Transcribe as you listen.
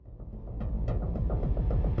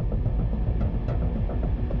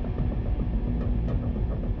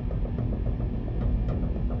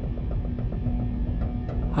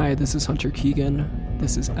Hi, this is Hunter Keegan.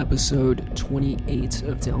 This is episode 28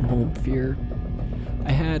 of Down Home Fear.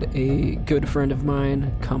 I had a good friend of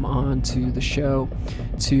mine come on to the show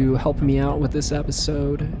to help me out with this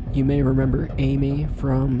episode. You may remember Amy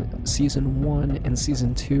from Season 1 and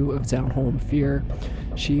Season 2 of Down Home Fear.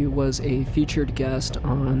 She was a featured guest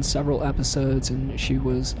on several episodes, and she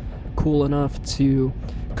was cool enough to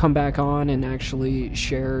come back on and actually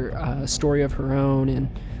share a story of her own and,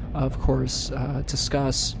 of course,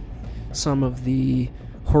 discuss some of the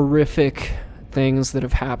horrific things that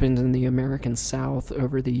have happened in the American South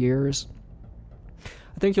over the years.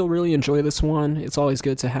 I think you'll really enjoy this one. It's always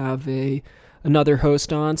good to have another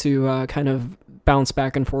host on to kind of bounce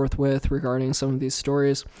back and forth with regarding some of these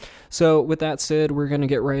stories. So with that said, we're going to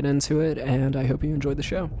get right into it, and I hope you enjoyed the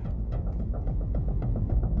show.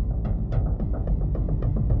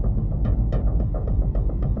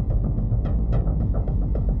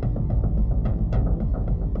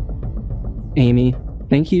 Amy,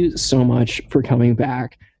 thank you so much for coming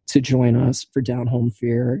back to join us for Down Home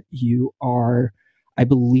Fear. You are, I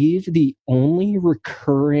believe, the only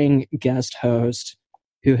recurring guest host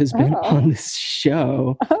who has been on this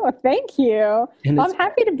show. Oh, thank you. I'm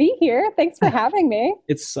happy to be here. Thanks for having me.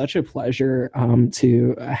 It's such a pleasure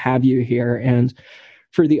to have you here. And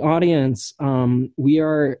for the audience, we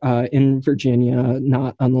are in Virginia,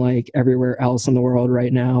 not unlike everywhere else in the world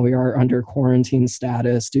right now. We are under quarantine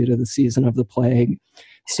status due to the season of the plague.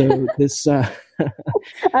 So this...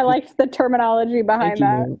 I liked the terminology behind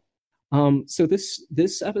that. So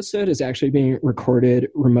this episode is actually being recorded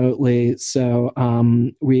remotely. So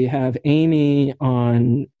we have Amy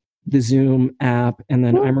on the Zoom app, and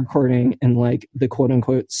then I'm recording in like the quote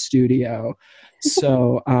unquote studio.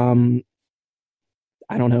 So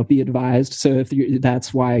I don't know, be advised. So if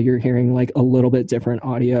that's why you're hearing like a little bit different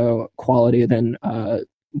audio quality than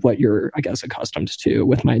what you're, I guess, accustomed to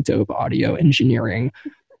with my dope audio engineering.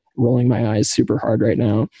 Rolling my eyes super hard right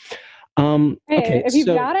now. Hey, okay, if you've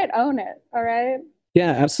got it, own it. All right.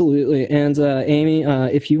 Yeah, absolutely. And Amy,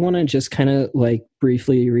 if you want to just kind of like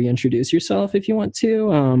briefly reintroduce yourself, if you want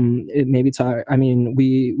to, maybe talk. I mean,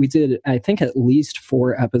 we did, I think, at least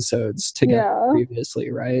 4 episodes together previously,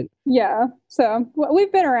 right? Yeah. So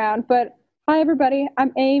we've been around. But hi, everybody.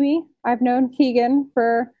 I'm Amy. I've known Keegan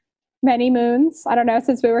for many moons. I don't know,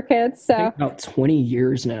 since we were kids. So I think about 20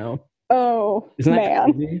 years now. Oh, isn't that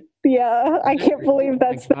crazy? Yeah, I can't believe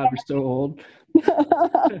that's. God, we're so old.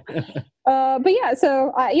 But yeah,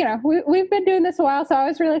 so we've been doing this a while, so I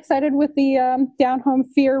was really excited with the Down Home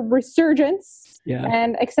Fear resurgence,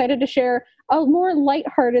 and excited to share a more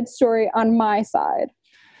lighthearted story on my side.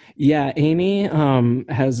 Yeah, Amy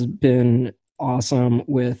has been awesome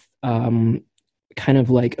with kind of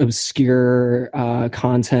like obscure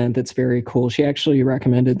content that's very cool. She actually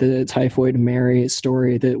recommended the Typhoid Mary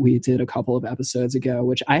story that we did a couple of episodes ago,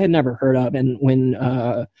 which I had never heard of. And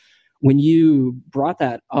when you brought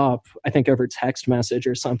that up, I think over text message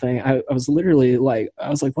or something, I was literally like,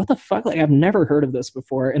 what the fuck? Like, I've never heard of this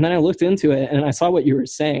before. And then I looked into it and I saw what you were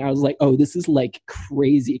saying. I was like, oh, this is like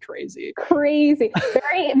crazy. Very,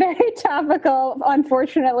 very topical,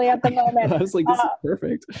 unfortunately, at the moment. I was like, this is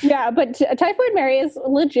perfect. Yeah, but Typhoid Mary is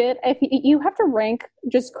legit. If you have to rank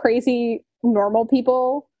just crazy normal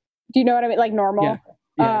people, do you know what I mean? Like normal,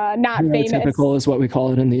 not famous. Typical is what we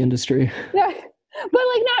call it in the industry. Yeah. But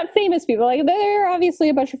like not famous people. Like there are obviously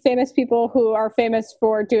a bunch of famous people who are famous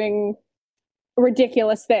for doing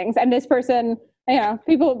ridiculous things. And this person,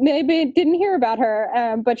 people maybe didn't hear about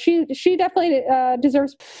her, but she definitely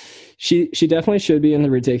deserves. She definitely should be in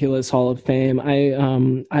the Ridiculous Hall of Fame.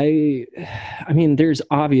 I mean, there's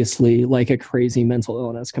obviously like a crazy mental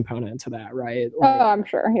illness component to that, right? Like, oh, I'm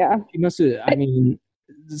sure. Yeah. She must have. I mean,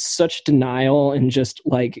 such denial and just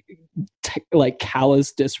like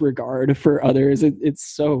callous disregard for others.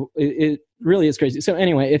 It really is crazy. So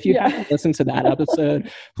anyway, if you haven't listened to that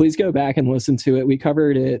episode, please go back and listen to it. We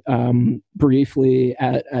covered it briefly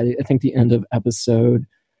at I think the end of episode,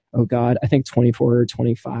 I think 24 or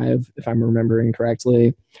 25, if I'm remembering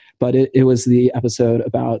correctly. But it was the episode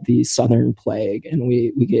about the Southern Plague, and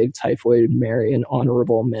we gave Typhoid Mary an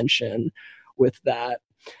honorable mention with that.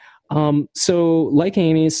 So like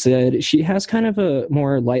Amy said, she has kind of a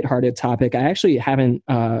more lighthearted topic. I actually haven't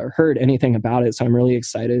heard anything about it, so I'm really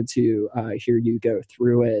excited to hear you go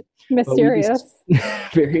through it. Mysterious.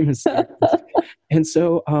 Very mysterious. And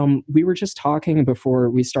so we were just talking before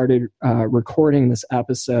we started recording this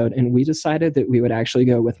episode, and we decided that we would actually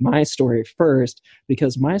go with my story first,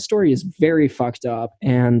 because my story is very fucked up.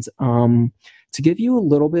 And to give you a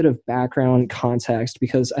little bit of background context,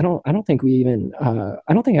 because I don't think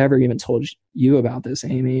I ever even told you about this,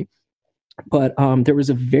 Amy. But there was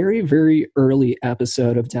a very, very early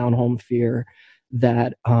episode of Down Home Fear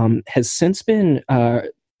that has since been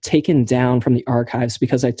taken down from the archives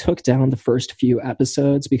because I took down the first few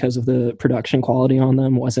episodes because of the production quality on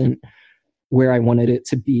them wasn't where I wanted it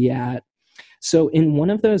to be at. So in one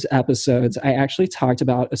of those episodes, I actually talked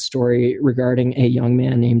about a story regarding a young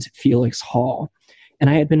man named Felix Hall. And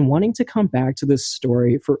I had been wanting to come back to this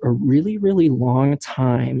story for a really, really long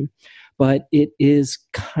time, but it is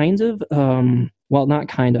kind of, well, not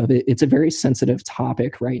kind of, it's a very sensitive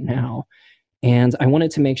topic right now. And I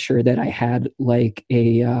wanted to make sure that I had like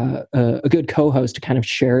a good co-host to kind of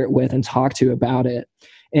share it with and talk to about it.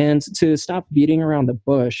 And to stop beating around the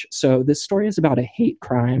bush, so this story is about a hate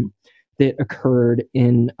crime that occurred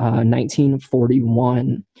in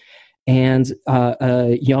 1941. And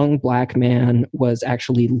a young black man was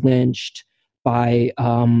actually lynched by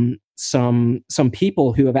some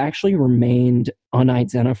people who have actually remained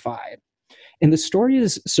unidentified. And the story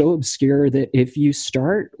is so obscure that if you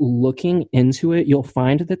start looking into it, you'll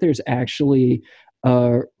find that there's actually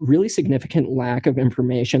a really significant lack of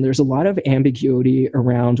information. There's a lot of ambiguity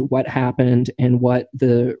around what happened and what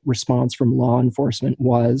the response from law enforcement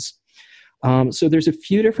was. So there's a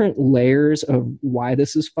few different layers of why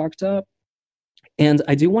this is fucked up. And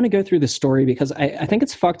I do want to go through the story because I think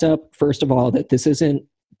it's fucked up, first of all, that this isn't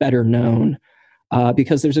better known.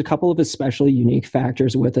 Because there's a couple of especially unique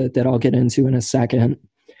factors with it that I'll get into in a second.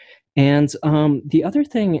 And the other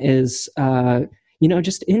thing is,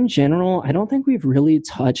 just in general, I don't think we've really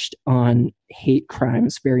touched on hate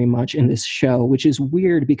crimes very much in this show, which is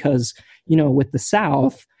weird because, with the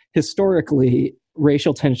South, historically,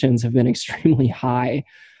 racial tensions have been extremely high.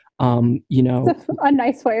 It's a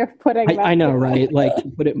nice way of putting it. I know, right? Like, to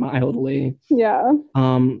put it mildly. Yeah.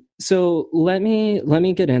 So let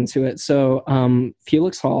me get into it. So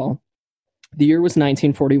Felix Hall, the year was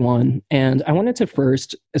 1941, and I wanted to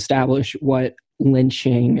first establish what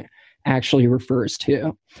lynching actually refers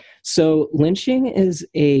to. So lynching is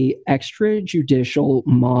a extrajudicial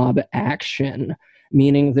mob action,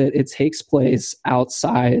 meaning that it takes place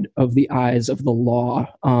outside of the eyes of the law.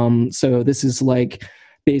 So this is like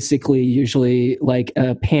basically usually like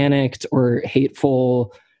a panicked or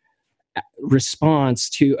hateful response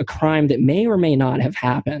to a crime that may or may not have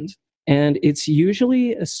happened. And it's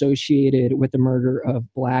usually associated with the murder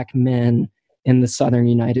of black men in the southern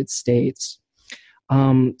United States.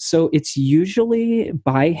 So it's usually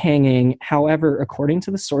by hanging. However, according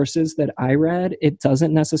to the sources that I read, it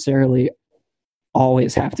doesn't necessarily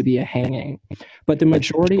always have to be a hanging. But the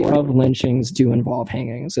majority of lynchings do involve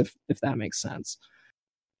hangings, if that makes sense.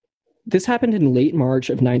 This happened in late March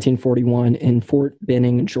of 1941 in Fort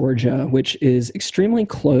Benning, Georgia, which is extremely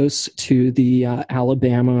close to the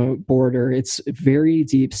Alabama border. It's very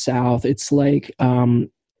deep south. It's like,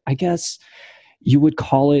 I guess you would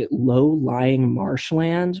call it low-lying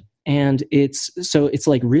marshland. And it's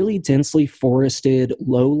like really densely forested,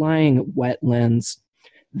 low-lying wetlands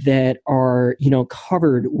that are,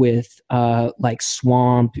 covered with like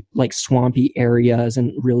swampy areas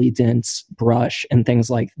and really dense brush and things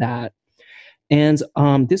like that. And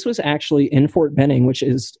this was actually in Fort Benning, which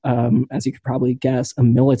is, as you could probably guess, a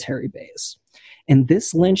military base. And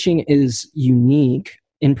this lynching is unique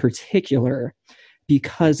in particular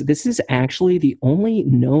because this is actually the only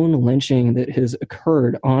known lynching that has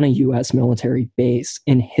occurred on a U.S. military base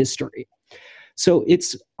in history. So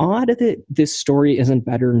it's odd that this story isn't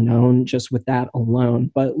better known just with that alone,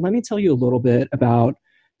 but let me tell you a little bit about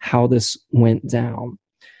how this went down.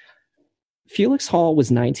 Felix Hall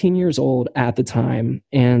was 19 years old at the time,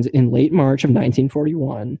 and in late March of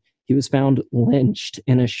 1941, he was found lynched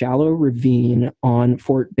in a shallow ravine on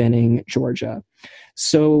Fort Benning, Georgia.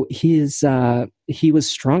 So he was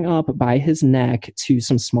strung up by his neck to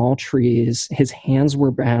some small trees. His hands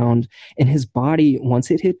were bound, and his body,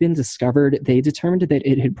 once it had been discovered, they determined that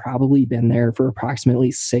it had probably been there for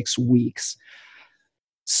approximately 6 weeks.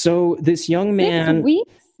 So this young man... 6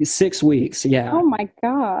 weeks? 6 weeks, yeah. Oh my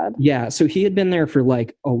God. Yeah, so he had been there for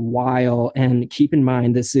like a while, and keep in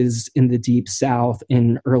mind, this is in the deep south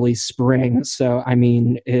in early spring. So, I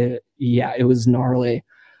mean, it was gnarly.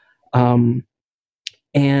 And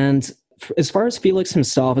as far as Felix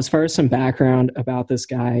himself, as far as some background about this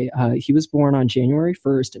guy, he was born on January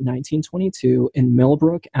 1st, 1922 in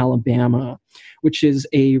Millbrook, Alabama, which is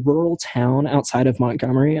a rural town outside of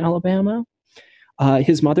Montgomery, Alabama.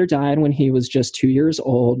 His mother died when he was just 2 years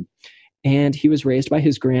old, and he was raised by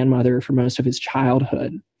his grandmother for most of his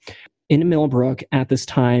childhood. In Millbrook at this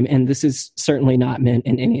time, and this is certainly not meant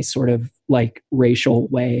in any sort of like racial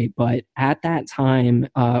way, but at that time,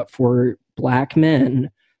 for Black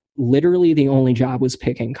men, literally the only job was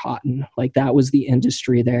picking cotton. Like that was the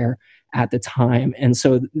industry there at the time. And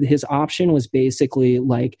so his option was basically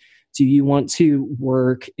like, do you want to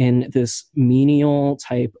work in this menial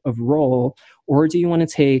type of role, or do you want to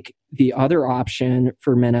take the other option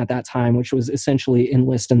for men at that time, which was essentially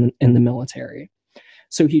enlist in the military?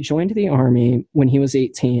 So he joined the army when he was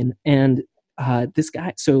 18. And this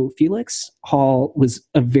guy, so Felix Hall was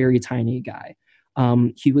a very tiny guy.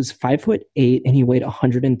 He was 5'8" and he weighed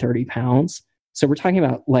 130 pounds. So we're talking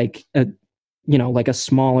about like a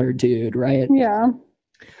smaller dude, right? Yeah.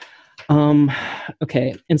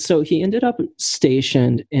 Okay. And so he ended up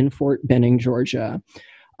stationed in Fort Benning, Georgia,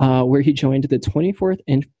 where he joined the 24th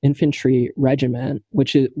Infantry Regiment,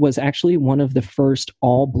 which was actually one of the first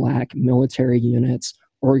all-black military units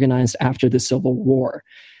organized after the Civil War.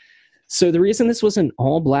 So the reason this was an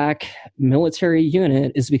all-black military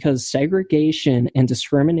unit is because segregation and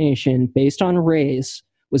discrimination based on race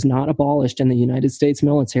was not abolished in the United States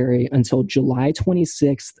military until July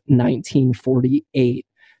 26th, 1948,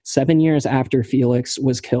 7 years after Felix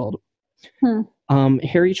was killed.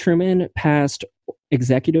 Harry Truman passed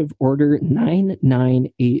Executive Order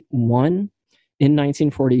 9981 in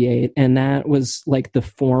 1948, and that was like the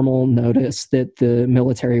formal notice that the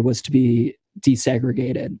military was to be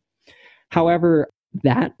desegregated. However,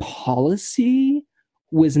 that policy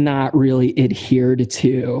was not really adhered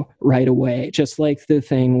to right away, just like the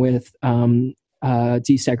thing with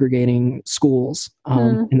desegregating schools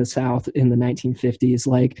in the South in the 1950s.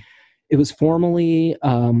 Like, it was formally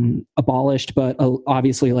abolished, but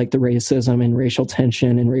obviously, like, the racism and racial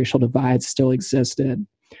tension and racial divides still existed.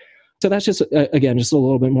 So that's just, again, just a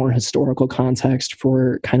little bit more historical context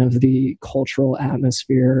for kind of the cultural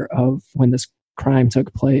atmosphere of when this crime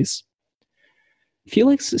took place.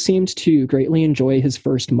 Felix seemed to greatly enjoy his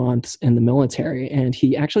first months in the military, and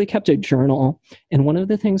he actually kept a journal. And one of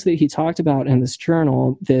the things that he talked about in this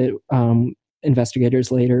journal that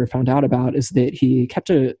investigators later found out about is that he kept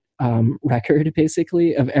a record,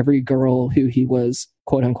 basically, of every girl who he was,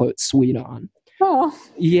 quote unquote, sweet on. Oh,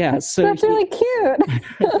 yeah. So that's really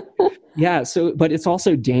cute. Yeah. So, but it's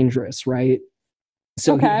also dangerous, right?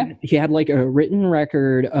 So okay. he had like a written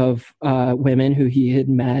record of women who he had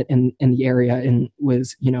met in the area and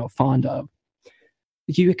was, fond of.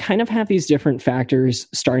 You kind of have these different factors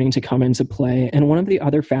starting to come into play. And one of the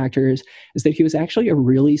other factors is that he was actually a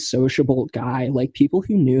really sociable guy. Like, people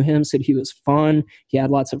who knew him said he was fun. He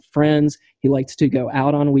had lots of friends. He liked to go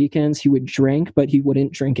out on weekends. He would drink, but he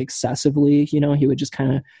wouldn't drink excessively. He would just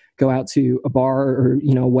kind of go out to a bar or,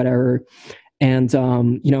 whatever, and,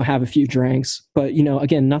 have a few drinks. But,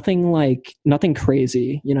 again, nothing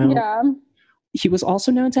crazy, Yeah. He was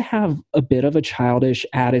also known to have a bit of a childish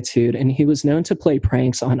attitude, and he was known to play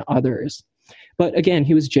pranks on others. But again,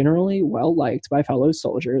 he was generally well-liked by fellow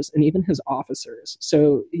soldiers and even his officers.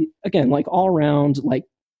 So, again, like, all around, like,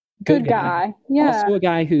 good guy. Yeah. Also a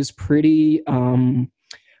guy who's pretty,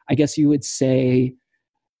 I guess you would say,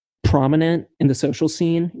 prominent in the social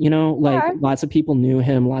scene. Lots of people knew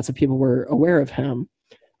him. Lots of people were aware of him.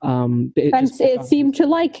 It seemed to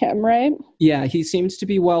like him, right? Yeah, he seems to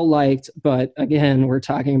be well liked, but again, we're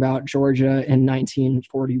talking about Georgia in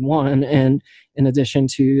 1941, and in addition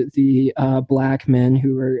to the black men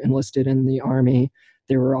who were enlisted in the army,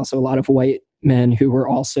 there were also a lot of white men who were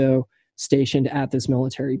also stationed at this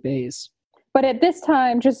military base. But at this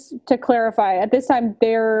time, just to clarify,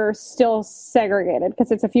 they're still segregated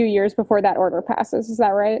because it's a few years before that order passes. Is that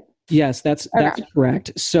right? Yes, that's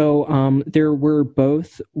correct. So there were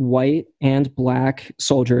both white and black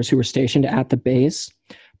soldiers who were stationed at the base,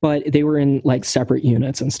 but they were in like separate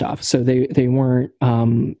units and stuff. So they weren't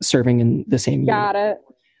serving in the same unit. Got it.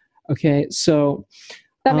 Okay, so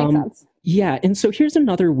that makes sense. Yeah, and so here's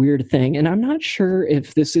another weird thing, and I'm not sure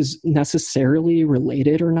if this is necessarily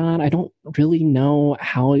related or not. I don't really know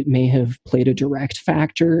how it may have played a direct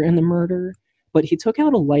factor in the murder, but he took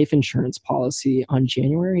out a life insurance policy on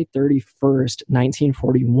January 31st,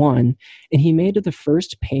 1941, and he made the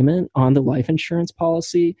first payment on the life insurance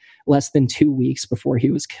policy less than 2 weeks before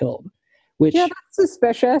he was killed. Which, yeah, that's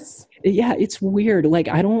suspicious. Yeah, it's weird. Like,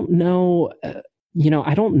 I don't know...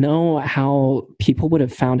 I don't know how people would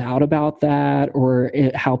have found out about that, or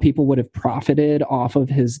how people would have profited off of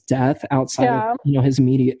his death outside of his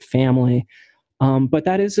immediate family. But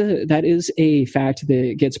that is a fact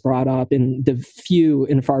that gets brought up in the few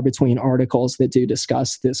and far between articles that do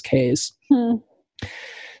discuss this case.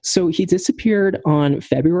 So he disappeared on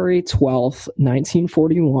February 12th,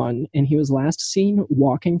 1941, and he was last seen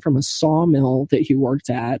walking from a sawmill that he worked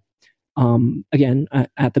at, again,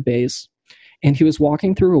 at the base. And he was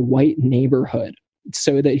walking through a white neighborhood.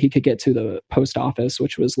 so that he could get to the post office,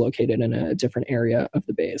 which was located in a different area of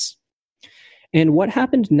the base. And what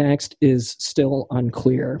happened next is still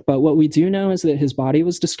unclear, but what we do know is that his body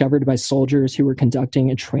was discovered by soldiers who were conducting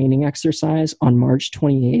a training exercise on March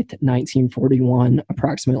 28th, 1941,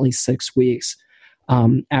 approximately 6 weeks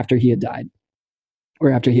after he had died, or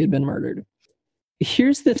after he had been murdered.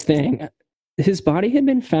 Here's the thing. His body had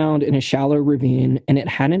been found in a shallow ravine, and it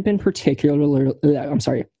had not been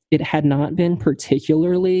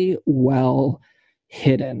particularly well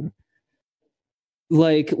hidden.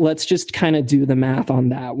 Like, let's just kind of do the math on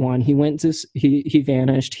that one. He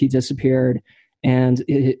vanished, he disappeared, and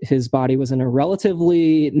his body was in a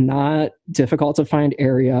relatively not difficult to find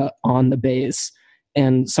area on the base.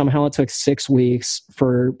 And somehow it took 6 weeks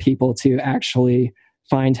for people to actually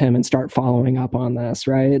find him and start following up on this,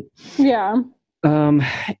 right? Yeah.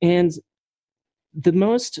 And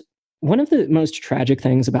one of the most tragic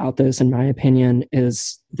things about this, in my opinion,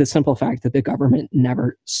 is the simple fact that the government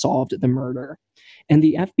never solved the murder. And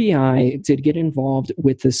the FBI did get involved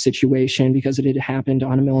with this situation because it had happened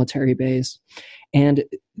on a military base. And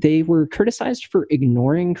they were criticized for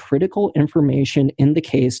ignoring critical information in the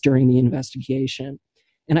case during the investigation.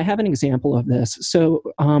 And I have an example of this. So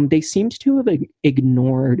they seemed to have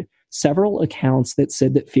ignored several accounts that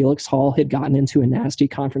said that Felix Hall had gotten into a nasty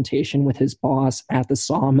confrontation with his boss at the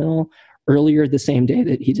sawmill earlier the same day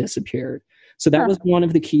that he disappeared. So that was one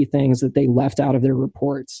of the key things that they left out of their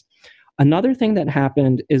reports. Another thing that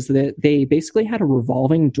happened is that they basically had a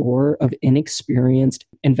revolving door of inexperienced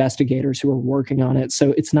investigators who were working on it.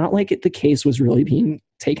 So it's not like the case was really being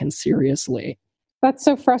taken seriously. That's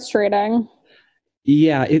so frustrating.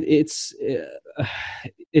 Yeah, it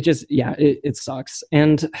sucks.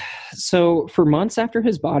 And so for months after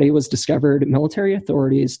his body was discovered, military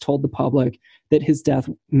authorities told the public that his death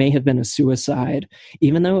may have been a suicide,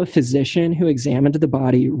 even though a physician who examined the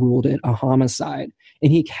body ruled it a homicide.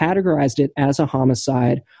 And he categorized it as a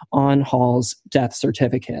homicide on Hall's death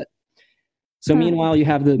certificate. So meanwhile, you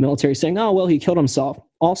have the military saying, oh, well, he killed himself.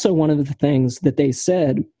 Also, one of the things that they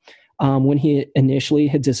said when he initially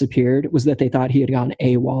had disappeared was that they thought he had gone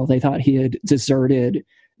AWOL. They thought he had deserted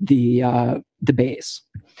the base.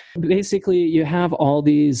 Basically, you have all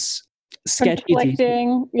these sketchy,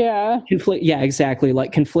 conflicting, exactly,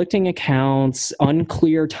 like conflicting accounts,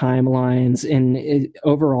 unclear timelines, and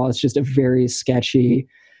overall, it's just a very sketchy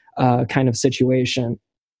kind of situation.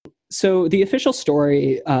 So the official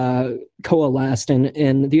story coalesced,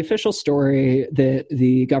 and the official story that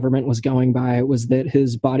the government was going by was that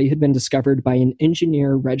his body had been discovered by an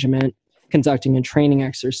engineer regiment conducting a training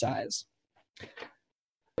exercise.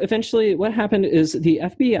 Eventually, what happened is the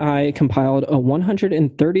FBI compiled a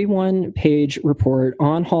 131-page report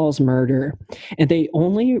on Hall's murder, and they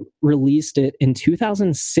only released it in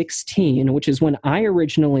 2016, which is when I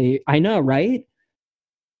know, right?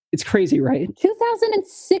 It's crazy, right?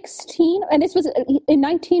 2016? And this was in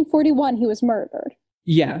 1941 he was murdered.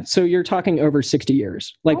 Yeah, so you're talking over 60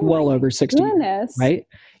 years, well over 60 years, right?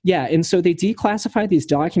 Yeah, and so they declassified these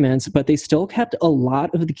documents, but they still kept a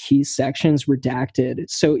lot of the key sections redacted.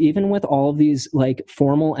 So even with all of these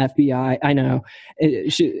formal FBI, I know,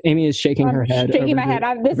 Amy is shaking her head. Shaking my head.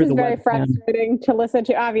 This is very frustrating to listen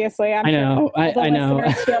to, obviously. I know. I know.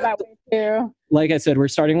 Feel that way too. Like I said, we're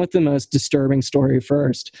starting with the most disturbing story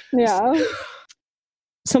first. Yeah.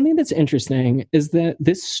 Something that's interesting is that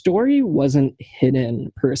this story wasn't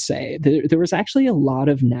hidden per se. There was actually a lot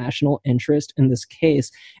of national interest in this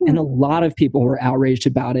case, and a lot of people were outraged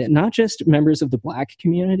about it, not just members of the Black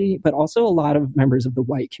community, but also a lot of members of the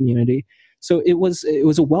white community. So it was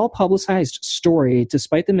a well-publicized story,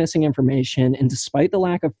 despite the missing information and despite the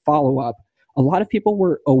lack of follow-up. A lot of people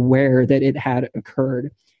were aware that it had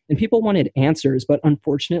occurred, and people wanted answers, but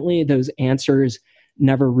unfortunately, those answers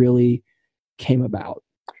never really came about.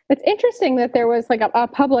 It's interesting that there was a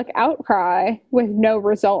public outcry with no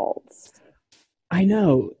results. I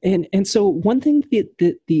know. And so one thing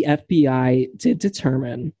that the FBI did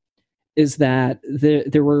determine is that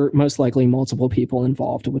there were most likely multiple people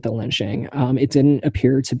involved with the lynching. It didn't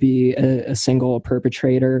appear to be a single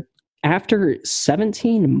perpetrator. After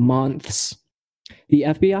 17 months, the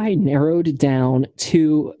FBI narrowed down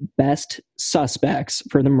 2 best suspects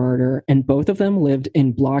for the murder, and both of them lived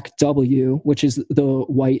in Block W, which is the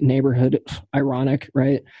white neighborhood. Ironic,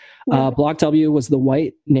 right? Yeah. Block W was the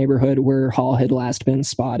white neighborhood where Hall had last been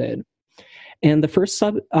spotted. And the first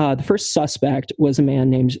suspect was a man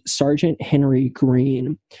named Sergeant Henry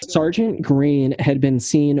Green. Sergeant Green had been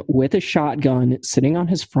seen with a shotgun sitting on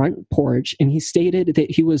his front porch, and he stated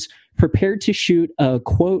that he was prepared to shoot a,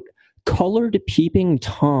 quote, colored peeping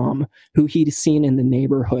Tom who he'd seen in the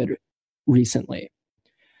neighborhood recently.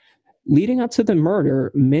 Leading up to the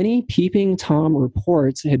murder, many Peeping Tom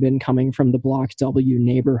reports had been coming from the Block W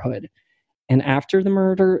neighborhood. And after the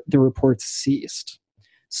murder, the reports ceased.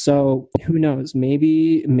 So who knows?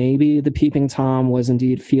 Maybe the Peeping Tom was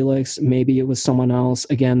indeed Felix. Maybe it was someone else.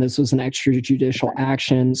 Again, this was an extrajudicial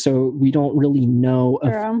action, so we don't really know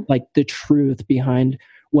of, like, the truth behind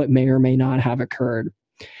what may or may not have occurred.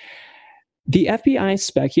 The FBI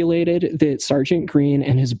speculated that Sergeant Green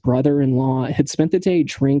and his brother-in-law had spent the day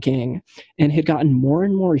drinking and had gotten more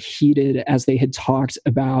and more heated as they had talked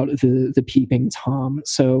about the Peeping Tom.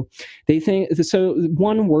 So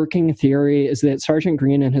one working theory is that Sergeant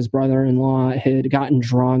Green and his brother-in-law had gotten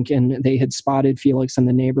drunk and they had spotted Felix in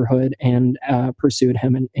the neighborhood and pursued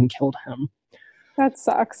him and killed him. That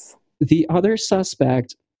sucks. The other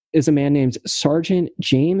suspect is a man named Sergeant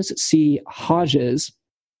James C. Hodges,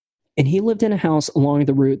 and he lived in a house along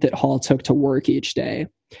the route that Hall took to work each day.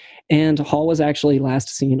 And Hall was actually last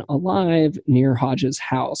seen alive near Hodges'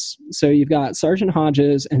 house. So you've got Sergeant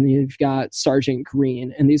Hodges and you've got Sergeant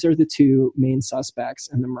Green, and these are the two main suspects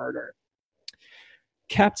in the murder.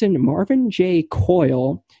 Captain Marvin J.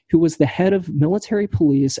 Coyle, who was the head of military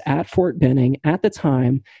police at Fort Benning at the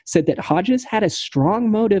time, said that Hodges had a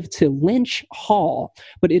strong motive to lynch Hall,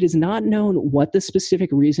 but it is not known what the specific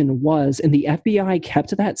reason was, and the FBI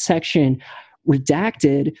kept that section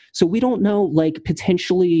redacted, so we don't know, like,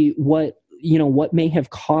 potentially what may have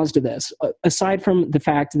caused this, aside from the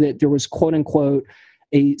fact that there was, quote unquote,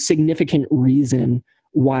 a significant reason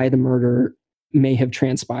why the murder may have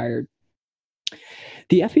transpired.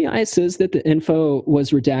 The FBI says that the info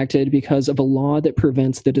was redacted because of a law that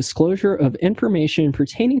prevents the disclosure of information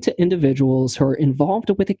pertaining to individuals who are involved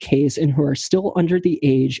with a case and who are still under the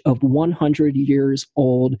age of 100 years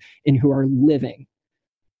old and who are living.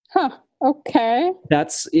 Huh. Okay.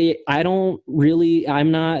 That's it.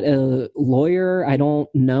 I'm not a lawyer. I don't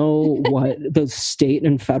know what the state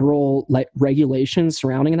and federal regulations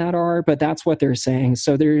surrounding that are, but that's what they're saying.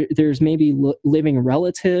 So there's maybe living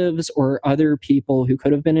relatives or other people who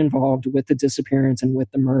could have been involved with the disappearance and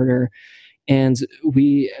with the murder. And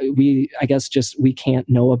we can't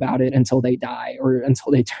know about it until they die or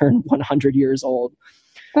until they turn 100 years old.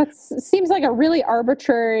 That seems like a really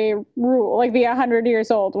arbitrary rule, like the 100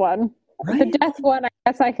 years old one. Right. The death one, I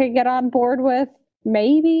guess I could get on board with,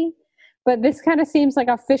 maybe. But this kind of seems like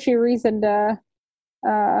a fishy reason to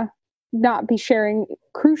not be sharing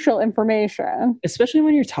crucial information. Especially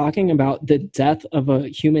when you're talking about the death of a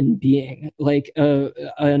human being. Like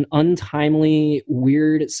an untimely,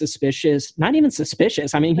 weird, suspicious, not even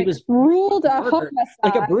suspicious. I mean, he was ruled a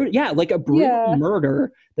homicide. Like a brutal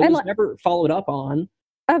murder that was never followed up on.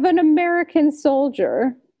 Of an American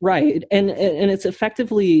soldier. Right. And it's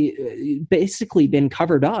effectively basically been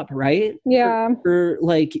covered up, right? Yeah. For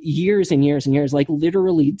like years and years and years, like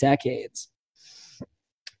literally decades.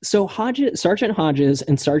 So Sergeant Hodges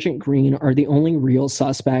and Sergeant Green are the only real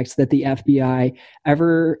suspects that the FBI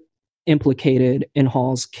ever implicated in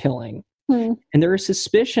Hall's killing. And there are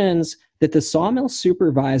suspicions that the sawmill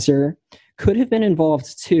supervisor could have been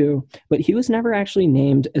involved too, but he was never actually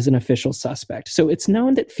named as an official suspect. So it's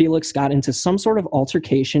known that Felix got into some sort of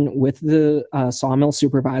altercation with the sawmill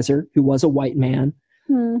supervisor, who was a white man.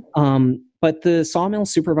 But the sawmill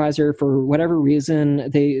supervisor, for whatever reason,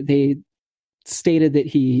 they stated that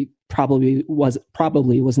he probably was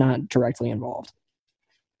not directly involved.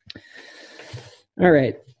 All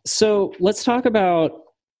right, so let's talk about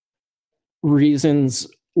reasons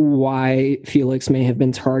why Felix may have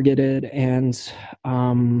been targeted, and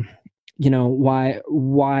why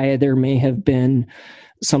there may have been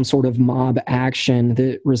some sort of mob action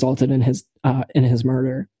that resulted in his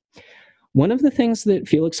murder. One of the things that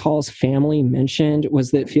Felix Hall's family mentioned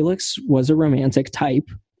was that Felix was a romantic type,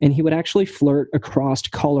 and he would actually flirt across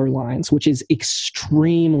color lines, which is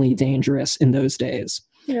extremely dangerous in those days.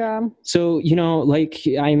 Yeah. So,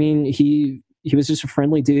 he was just a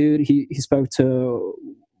friendly dude. He spoke to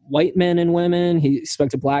white men and women. He spoke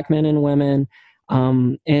to black men and women.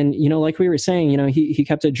 And, like we were saying, he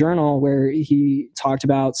kept a journal where he talked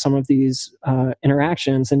about some of these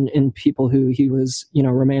interactions and people who he was,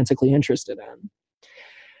 romantically interested in.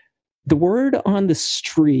 The word on the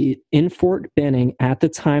street in Fort Benning at the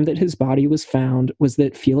time that his body was found was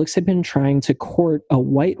that Felix had been trying to court a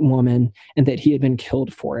white woman and that he had been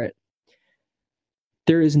killed for it.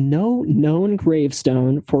 There is no known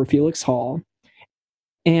gravestone for Felix Hall.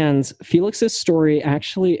 And Felix's story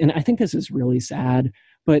actually, and I think this is really sad,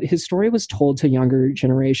 but his story was told to younger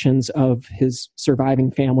generations of his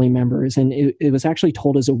surviving family members. And it was actually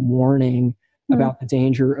told as a warning about the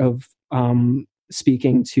danger of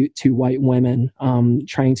speaking to white women,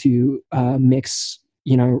 trying to mix,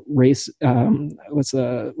 race. What's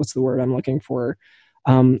the word I'm looking for?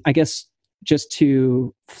 I guess just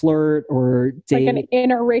to flirt or date. Like an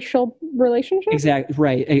interracial relationship? Exactly.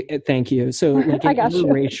 Right. Thank you. So like an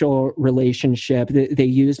interracial relationship, they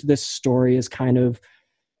used this story as kind of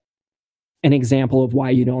an example of why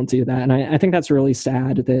you don't do that. And I think that's really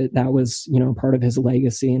sad that was, part of his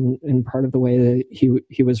legacy and part of the way that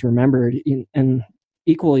he was remembered. And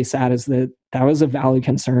equally sad is that was a valid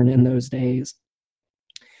concern in those days.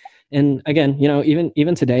 And again,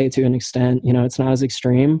 even today to an extent, it's not as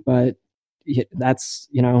extreme, but that's,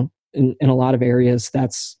 in a lot of areas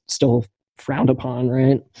that's still frowned upon,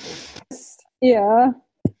 right? Yeah.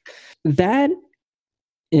 That,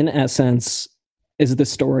 in essence, is the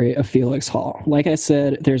story of Felix Hall. Like I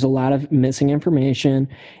said, there's a lot of missing information.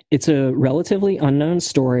 It's a relatively unknown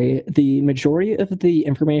story. The majority of the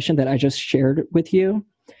information that I just shared with you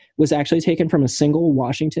was actually taken from a single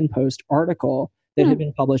Washington Post article that had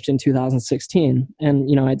been published in 2016.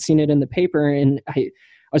 And, I'd seen it in the paper, and I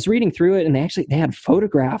was reading through it, and they had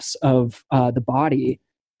photographs of the body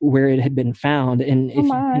where it had been found. And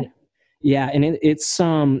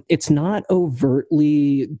it's not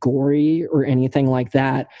overtly gory or anything like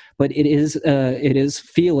that, but it is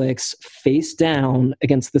Felix face down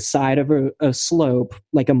against the side of a slope,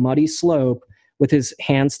 like a muddy slope, with his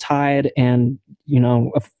hands tied, and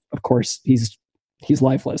of course he's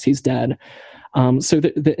lifeless, he's dead. So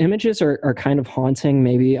the images are kind of haunting.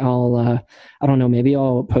 Maybe I'll I don't know, maybe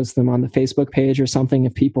I'll post them on the Facebook page or something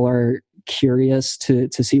if people are curious to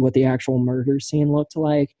see what the actual murder scene looked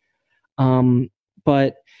like.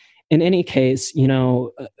 But in any case,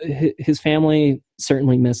 his family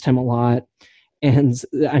certainly missed him a lot. And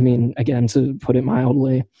I mean, again, to put it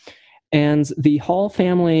mildly, and the Hall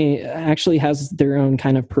family actually has their own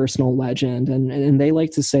kind of personal legend. And they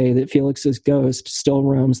like to say that Felix's ghost still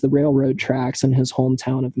roams the railroad tracks in his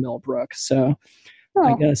hometown of Millbrook. So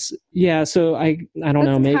I guess, yeah. So I don't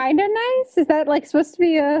know. That's kind of nice. Is that like supposed to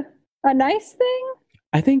be a nice thing?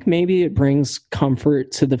 I think maybe it brings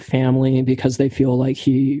comfort to the family because they feel like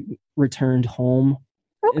he returned home.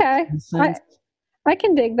 Okay. I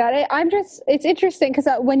can dig that. It's interesting because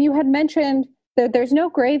when you had mentioned that there's no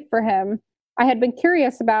grave for him, I had been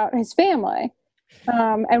curious about his family,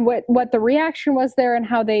 and what the reaction was there and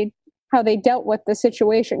how they dealt with the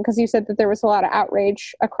situation. Because you said that there was a lot of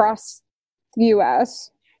outrage across the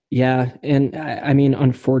U.S. Yeah. And I mean,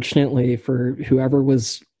 unfortunately for whoever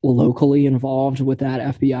was locally involved with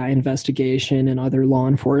that FBI investigation and other law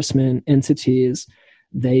enforcement entities,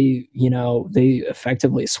 they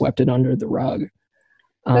effectively swept it under the rug.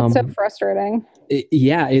 That's so frustrating.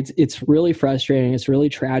 It's really frustrating. It's really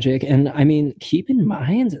tragic. And I mean, keep in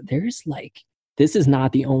mind, this is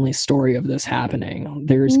not the only story of this happening.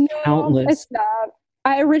 There's countless. It's not.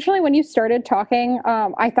 I originally, when you started talking,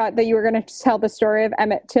 I thought that you were going to tell the story of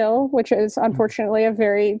Emmett Till, which is unfortunately a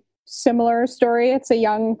very similar story. It's a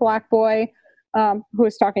young Black boy who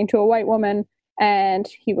was talking to a white woman, and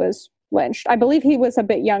he was lynched. I believe he was a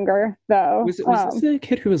bit younger, though. Was this a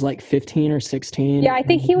kid who was like 15 or 16? Yeah, I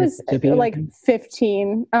think he was like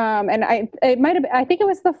 15. And I think it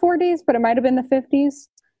was the 40s, but it might have been the 50s.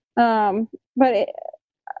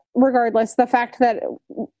 Regardless, the fact that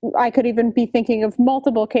I could even be thinking of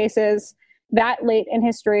multiple cases that late in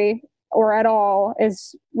history or at all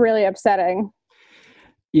is really upsetting.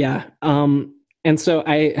 Yeah. And so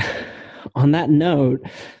on that note,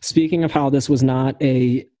 speaking of how this was not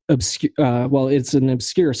a obscure, it's an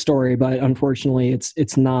obscure story, but unfortunately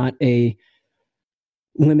it's not a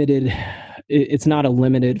limited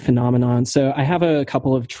phenomenon. So I have a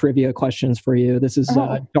couple of trivia questions for you. This is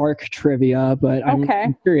dark trivia, but I'm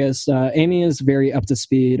curious. Amy is very up to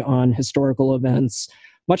speed on historical events,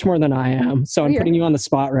 much more than I am. So I'm putting you on the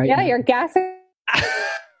spot right now. Yeah, you're gassing.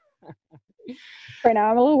 Right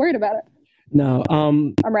now, I'm a little worried about it. No,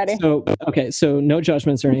 I'm ready. So no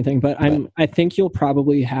judgments or anything, but I think you'll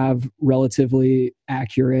probably have relatively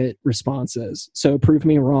accurate responses. So prove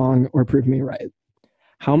me wrong or prove me right.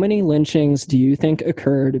 How many lynchings do you think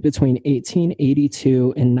occurred between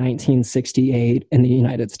 1882 and 1968 in the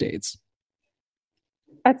United States?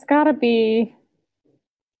 That's got to be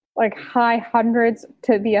like high hundreds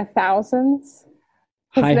to the thousands.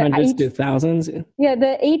 High hundreds to thousands? Yeah,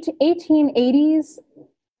 the 1880s,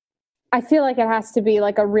 I feel like it has to be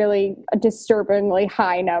like a disturbingly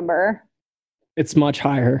high number. It's much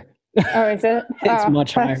higher. Oh, is it? It's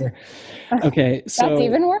much higher. Okay, so that's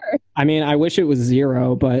even worse. I mean, I wish it was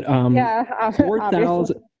zero, but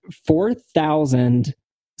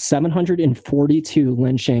 4,742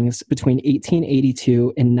 lynchings between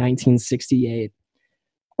 1882 and 1968.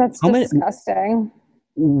 That's disgusting.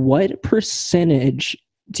 What percentage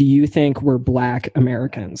do you think were Black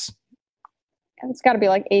Americans? It's got to be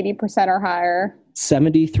like 80% or higher.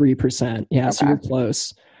 73%. Yeah, okay. So you're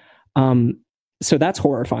close. So that's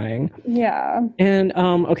horrifying. Yeah. And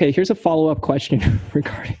okay, here's a follow-up question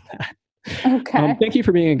regarding that. Okay. Thank you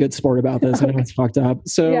for being a good sport about this. Okay. I know it's fucked up.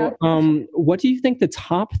 So yeah. What do you think the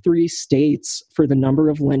top 3 states for the number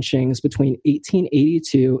of lynchings between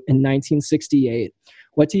 1882 and 1968?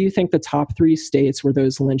 What do you think the top 3 states where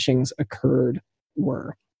those lynchings occurred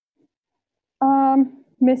were?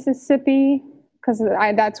 Mississippi, because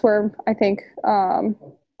that's where I think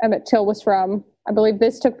Emmett Till was from. I believe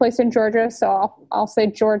this took place in Georgia, so I'll say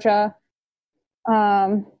Georgia.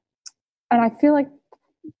 And I feel like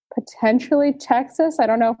potentially Texas. I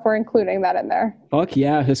don't know if we're including that in there. Fuck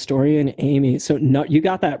yeah, historian Amy. So no, you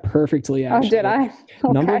got that perfectly, actually. Oh, did I?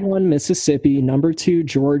 Okay. Number 1, Mississippi. Number 2,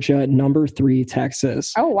 Georgia. Number 3,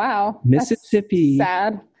 Texas. Oh, wow. Mississippi. That's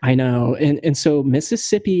sad. I know. And so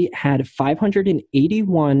Mississippi had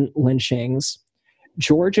 581 lynchings.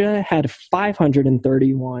 Georgia had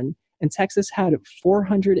 531. And Texas had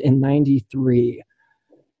 493.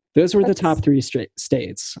 Those were the top 3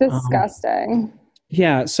 states. Disgusting.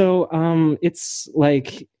 Yeah, so it's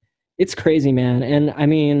crazy, man. And I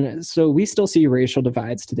mean, so we still see racial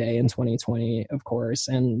divides today in 2020, of course,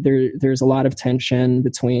 and there's a lot of tension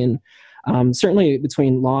between certainly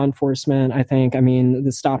between law enforcement. I think, I mean,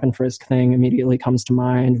 the stop and frisk thing immediately comes to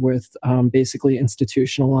mind with basically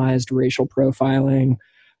institutionalized racial profiling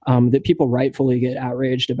that people rightfully get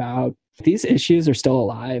outraged about. These issues are still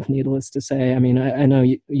alive, needless to say. I mean, I know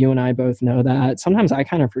you and I both know that. Sometimes I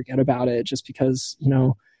kind of forget about it just because, you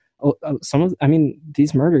know,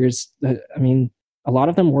 these murders, I mean, a lot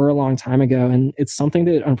of them were a long time ago, and it's something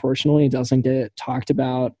that unfortunately doesn't get talked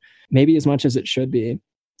about maybe as much as it should be.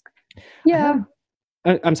 Yeah.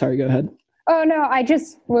 I'm sorry, go ahead. Oh, no, I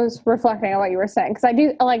just was reflecting on what you were saying. Because I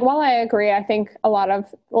do, like, while I agree, I think a lot of,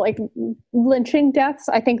 like, lynching deaths,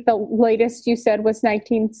 I think the latest you said was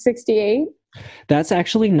 1968. That's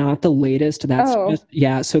actually not the latest. That's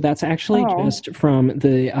so that's actually just from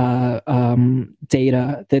the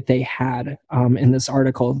data that they had in this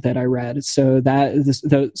article that I read. So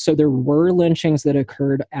so there were lynchings that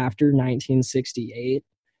occurred after 1968,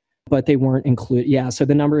 but they weren't included. Yeah, so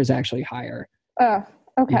the number is actually higher. Oh,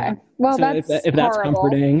 okay. Yeah. Well, so if that's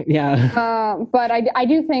comforting, yeah. But I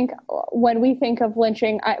do think when we think of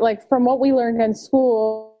lynching, like from what we learned in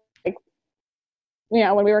school, you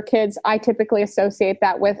know, when we were kids, I typically associate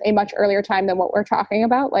that with a much earlier time than what we're talking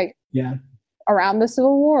about, like around the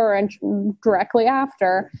Civil War and directly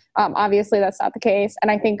after. Obviously, that's not the case. And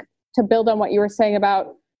I think to build on what you were saying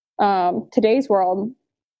about today's world,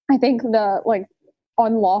 I think the like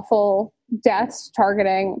unlawful deaths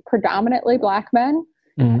targeting predominantly Black men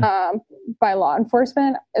by law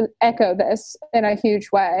enforcement echo this in a huge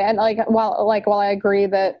way. And while I agree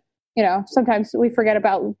that, you know, sometimes we forget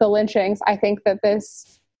about the lynchings, I think that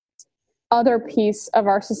this other piece of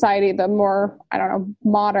our society, the more, I don't know,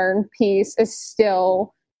 modern piece, is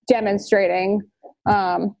still demonstrating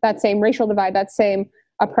that same racial divide, that same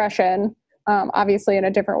oppression, obviously in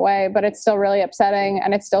a different way, but it's still really upsetting.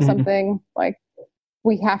 And it's still something like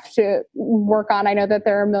we have to work on. I know that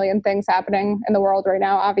there are a million things happening in the world right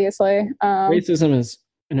now, obviously. Racism is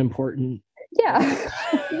an important... Yeah,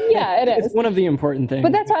 it is. It's one of the important things.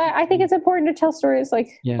 But that's why I think it's important to tell stories like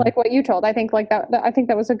what you told. I think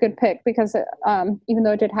that was a good pick because even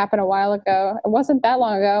though it did happen a while ago, it wasn't that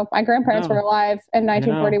long ago. My grandparents were alive in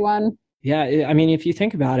 1941. Yeah, I mean, if you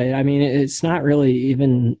think about it, I mean, it's not really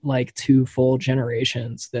even like 2 full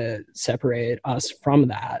generations that separate us from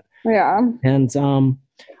that. Yeah. And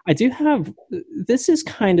I do have, this is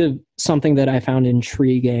kind of something that I found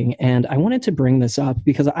intriguing, and I wanted to bring this up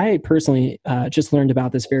because I personally just learned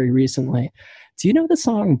about this very recently. Do you know the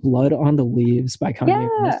song Blood on the Leaves by Kanye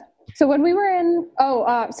West? So when we were in,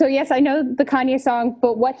 so yes, I know the Kanye song,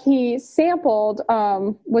 but what he sampled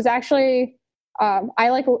was actually,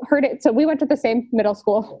 I heard it. So we went to the same middle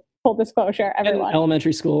school. Full disclosure, everyone. At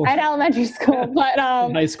elementary school, but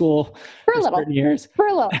high school for a little years.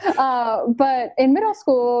 But in middle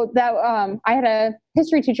school, that I had a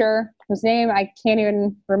history teacher whose name I can't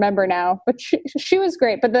even remember now, but she was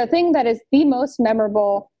great. But the thing that is the most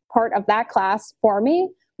memorable part of that class for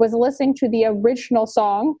me was listening to the original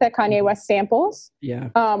song that Kanye West samples,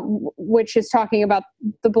 which is talking about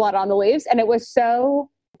the blood on the leaves, and it was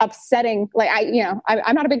so upsetting. Like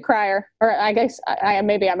I'm not a big crier, or I guess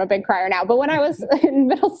maybe I'm a big crier now. But when I was in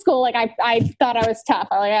middle school, like I thought I was tough.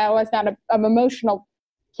 I was not an emotional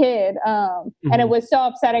kid, and it was so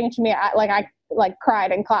upsetting to me. like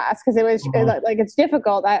cried in class because it was like it's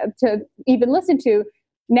difficult to even listen to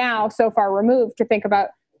now, so far removed, to think about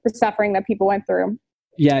the suffering that people went through.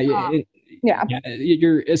 Yeah, yeah.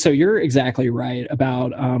 You're exactly right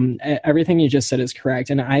about everything you just said is correct,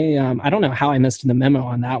 and I don't know how I missed the memo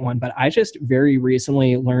on that one, but I just very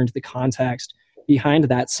recently learned the context behind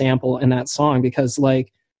that sample in that song because,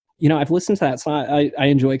 like, you know, I've listened to that song. I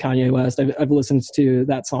enjoy Kanye West. I've listened to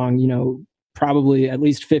that song, you know, probably at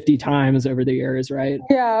least 50 times over the years, right?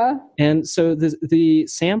 Yeah. And so the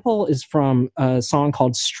sample is from a song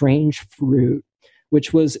called "Strange Fruit,"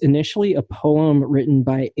 which was initially a poem written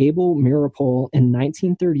by Abel Meeropol in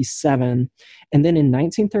 1937. And then in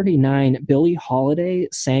 1939, Billie Holiday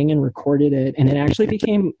sang and recorded it. And it actually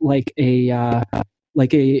became like a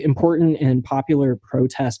important and popular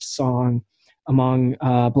protest song among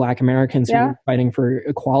Black Americans who were fighting for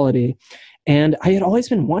equality. And I had always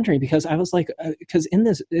been wondering, because I was like, because in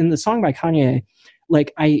the song by Kanye,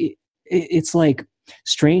 like it's like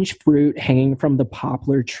strange fruit hanging from the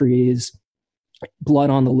poplar trees, blood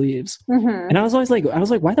on the leaves. Mm-hmm. And I was like,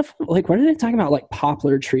 why what are they talking about like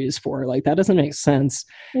poplar trees for? Like, that doesn't make sense.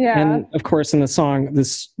 Yeah. And of course, in the song, the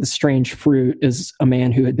strange fruit is a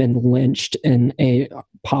man who had been lynched in a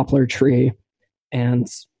poplar tree. And,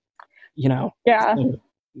 you know, so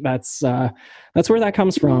that's where that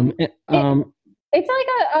comes from. It's like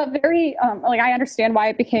a very, like, I understand why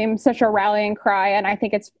it became such a rallying cry, and I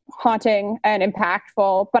think it's haunting and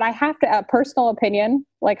impactful, but I have to, a personal opinion,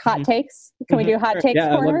 like hot takes. Can we do hot takes corner?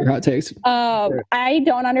 Yeah, I love your hot takes. Sure. I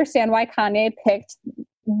don't understand why Kanye picked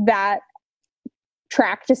that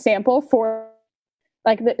track to sample for,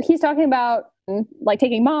 like, he's talking about, like,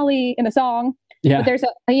 taking Molly in the song. Yeah. But there's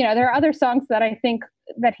there are other songs that I think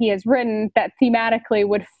that he has written that thematically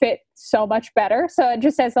would fit so much better. So it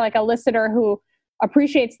just as like a listener who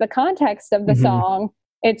appreciates the context of the song,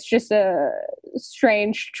 it's just a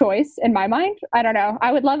strange choice in my mind. I don't know.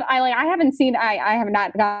 I have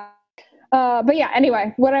not got, but yeah,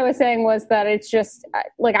 anyway, what I was saying was that it's just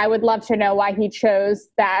like, I would love to know why he chose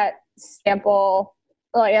that sample,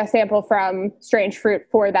 like a sample from Strange Fruit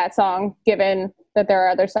for that song, given that there are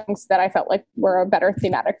other songs that I felt like were a better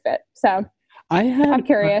thematic fit. So I'm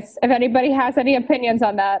curious if anybody has any opinions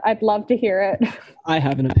on that. I'd love to hear it. I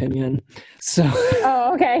have an opinion. So.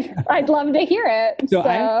 Oh, okay. I'd love to hear it. So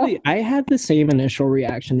I had the same initial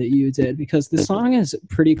reaction that you did, because the song is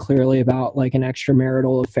pretty clearly about like an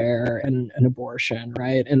extramarital affair and an abortion,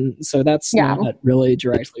 right? And so that's not really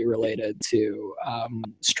directly related to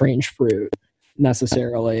Strange Fruit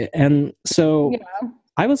necessarily. And so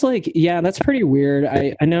I was like, yeah, that's pretty weird.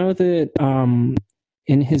 I know that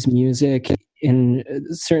in his music,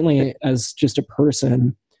 certainly as just a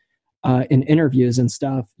person, in interviews and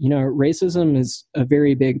stuff, you know, racism is a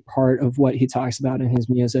very big part of what he talks about in his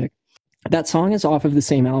music. That song is off of the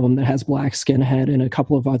same album that has Black Skinhead and a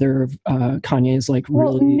couple of other Kanye's like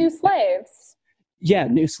really New Slaves. Yeah,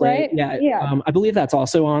 New Slave. Right? Yeah. I believe that's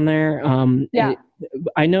also on there.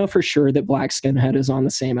 I know for sure that Black Skinhead is on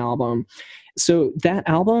the same album. So that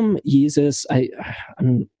album, Yeezus, I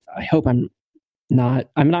hope I'm not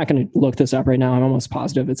going to look this up right now. I'm almost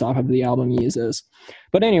positive it's off of the album Yeezus.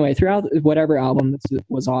 But anyway, throughout whatever album this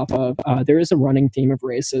was off of, there is a running theme of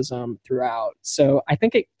racism throughout. So I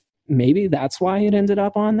think maybe that's why it ended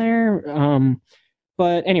up on there.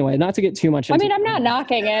 But anyway, not to get too much into I'm not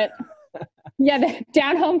knocking it. Yeah, the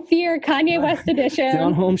Down Home Fear Kanye West edition.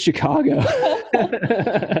 Down Home Chicago.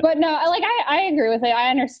 But no, like I agree with it.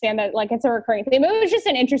 I understand that, like, it's a recurring theme. It was just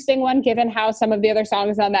an interesting one, given how some of the other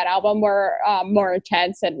songs on that album were more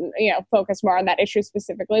intense and, you know, focused more on that issue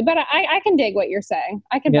specifically. But I can dig what you're saying.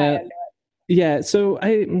 I can buy into it. Yeah, so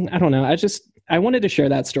I don't know. I wanted to share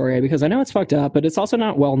that story because I know it's fucked up, but it's also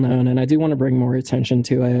not well known, and I do want to bring more attention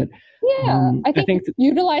to it. Yeah, I think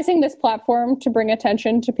utilizing this platform to bring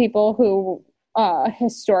attention to people who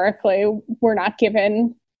historically were not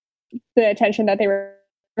given the attention that they were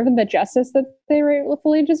given, the justice that they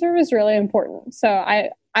rightfully deserve, is really important. So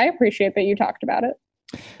I appreciate that you talked about it.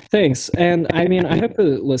 Thanks. And I mean, I hope the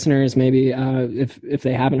listeners, maybe if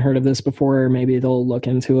they haven't heard of this before, maybe they'll look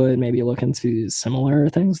into it, maybe look into similar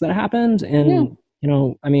things that happened. And, you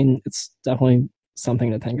know, I mean, it's definitely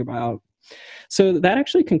something to think about. So that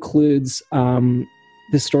actually concludes the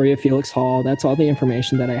story of Felix Hall. That's all the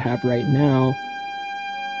information that I have right now.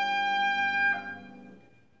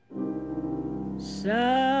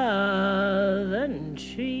 Southern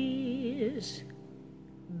trees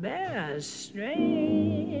bear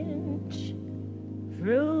strange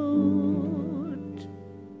fruit,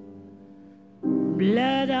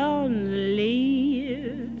 blood on the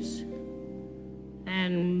leaves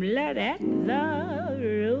and blood at the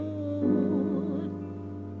root.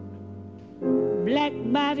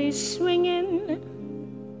 body swinging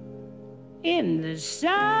in the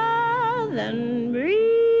southern breeze.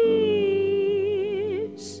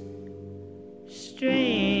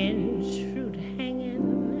 Strange fruit hanging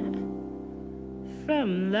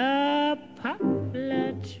from the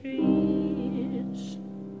poplar trees.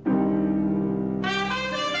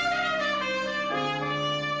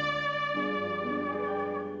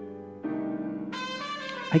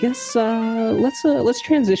 I guess let's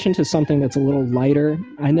transition to something that's a little lighter.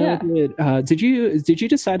 I know that did you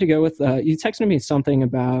decide to go with you texted me something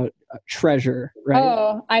about Treasure, right?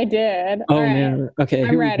 Oh, I did. Oh All right. man. Okay,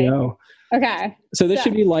 I'm here ready. we go. Okay. So this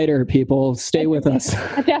should be lighter, people. Stay with us.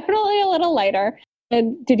 Definitely a little lighter.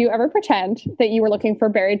 And did you ever pretend that you were looking for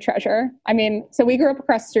buried treasure? I mean, so we grew up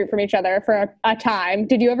across the street from each other for a time.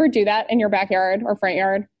 Did you ever do that in your backyard or front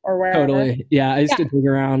yard or wherever? Totally. Yeah, I used to dig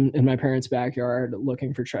around in my parents' backyard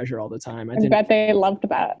looking for treasure all the time. I bet they loved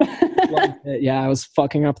that. Loved it. Yeah, I was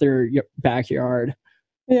fucking up their backyard.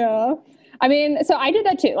 Yeah. I mean, so I did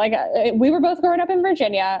that too. Like we were both growing up in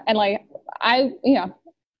Virginia and like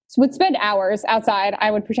would spend hours outside.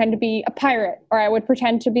 I would pretend to be a pirate or I would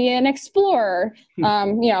pretend to be an explorer,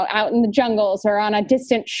 out in the jungles or on a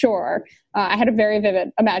distant shore. I had a very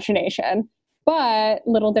vivid imagination. But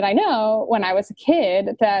little did I know when I was a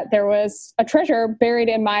kid that there was a treasure buried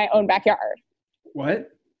in my own backyard. What?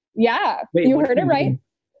 Yeah. Wait, you heard it right.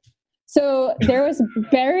 So there was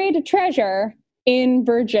buried treasure in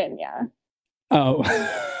Virginia. Oh,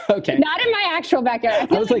 okay. Not in my actual backyard.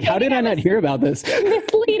 I was like, how did I not hear about this?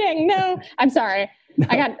 Misleading. No, I'm sorry. No.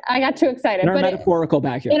 I got too excited. In our metaphorical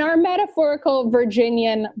backyard. In our metaphorical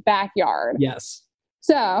Virginian backyard. Yes.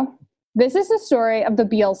 So this is the story of the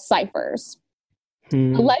Beale ciphers.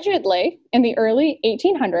 Allegedly, in the early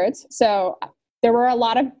 1800s, so there were a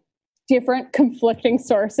lot of different conflicting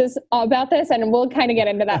sources about this, and we'll kind of get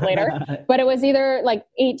into that later. But it was either like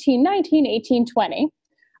 1819, 1820.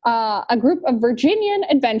 A group of Virginian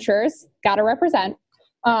adventurers, gotta represent,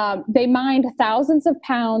 they mined thousands of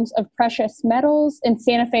pounds of precious metals in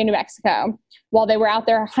Santa Fe, New Mexico, while they were out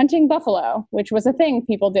there hunting buffalo, which was a thing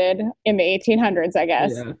people did in the 1800s, I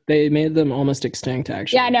guess. Yeah, they made them almost extinct,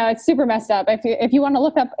 actually. Yeah, no, it's super messed up. If you want to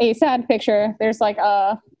look up a sad picture, there's like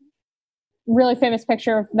a really famous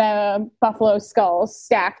picture of the buffalo skulls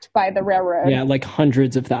stacked by the railroad. Yeah, like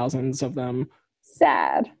hundreds of thousands of them.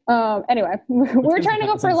 Sad. Anyway, we're trying to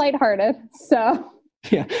go for lighthearted. So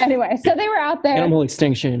yeah. Anyway, so they were out there. Animal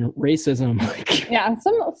extinction, racism. Yeah,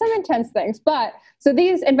 some intense things. But so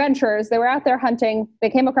these adventurers, they were out there hunting. They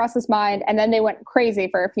came across this mine, and then they went crazy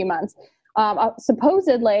for a few months.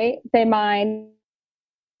 Supposedly, they mined.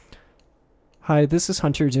 Hi, this is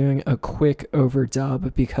Hunter doing a quick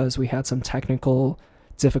overdub because we had some technical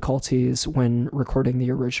difficulties when recording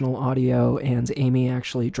the original audio, and Amy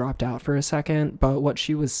actually dropped out for a second. But what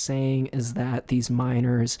she was saying is that these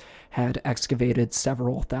miners had excavated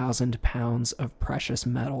several thousand pounds of precious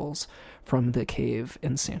metals from the cave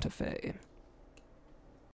in Santa Fe.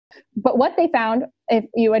 But what they found, if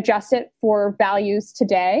you adjust it for values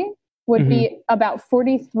today, would be about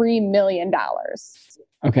 $43 million.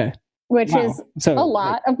 Okay. Which is a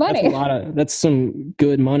lot of money. That's some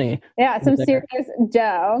good money. Yeah, some serious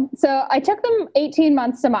dough. So I took them 18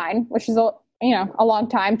 months to mine, which is a long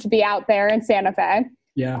time to be out there in Santa Fe.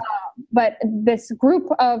 Yeah. But this group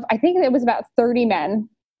of, I think it was about 30 men,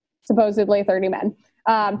 supposedly 30 men.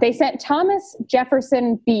 They sent Thomas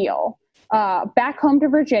Jefferson Beale back home to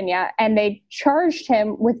Virginia, and they charged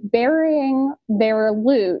him with burying their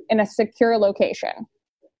loot in a secure location.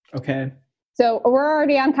 Okay. So we're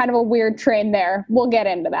already on kind of a weird train there. We'll get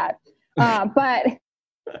into that. But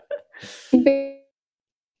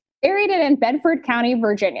buried it in Bedford County,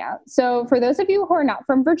 Virginia. So for those of you who are not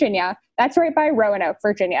from Virginia, that's right by Roanoke,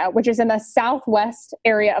 Virginia, which is in the southwest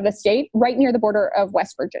area of the state, right near the border of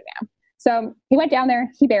West Virginia. So he went down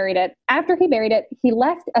there, he buried it. After he buried it, he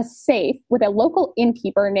left a safe with a local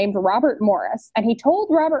innkeeper named Robert Morris. And he told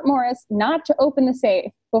Robert Morris not to open the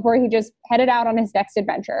safe before he just headed out on his next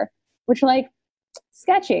adventure. Which,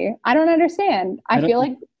 sketchy. I don't understand. I feel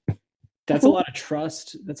like that's a lot of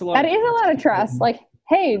trust. That is a lot of trust. Like,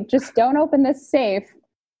 hey, just don't open this safe.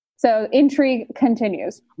 So intrigue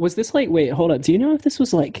continues. Was this wait, hold up. Do you know if this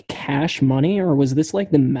was like cash money or was this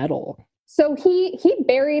like the metal? So he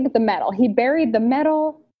buried the metal. He buried the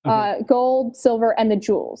metal, gold, silver, and the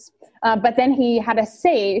jewels. But then he had a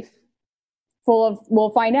safe full of, we'll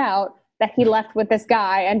find out, that he left with this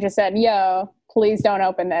guy and just said, yo, please don't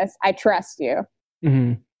open this. I trust you.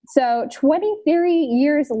 Mm-hmm. So 23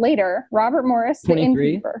 years later, Robert Morris, the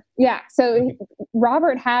innkeeper. Yeah. So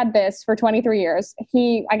Robert had this for 23 years.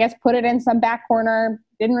 He, I guess, put it in some back corner,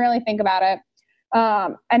 didn't really think about it.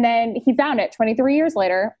 And then he found it 23 years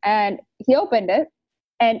later, and he opened it.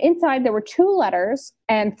 And inside there were 2 letters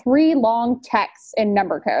and 3 long texts in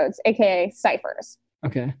number codes, aka ciphers.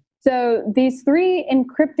 Okay. So these 3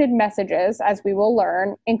 encrypted messages, as we will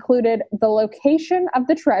learn, included the location of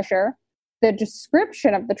the treasure, the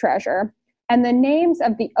description of the treasure, and the names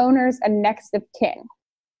of the owners and next of kin.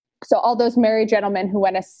 So all those married gentlemen who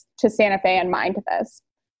went to Santa Fe and mined this.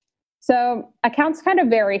 So accounts kind of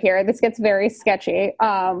vary here. This gets very sketchy,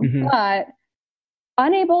 but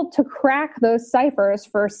unable to crack those ciphers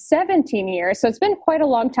for 17 years. So it's been quite a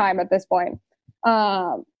long time at this point.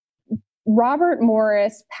 Robert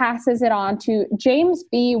Morris passes it on to James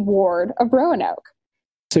B. Ward of Roanoke.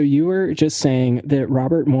 So you were just saying that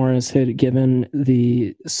Robert Morris had given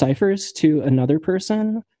the ciphers to another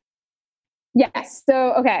person? Yes.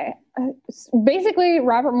 So, okay. Basically,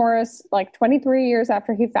 Robert Morris, like 23 years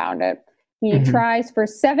after he found it, he tries for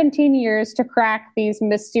 17 years to crack these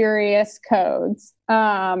mysterious codes.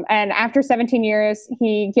 And after 17 years,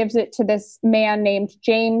 he gives it to this man named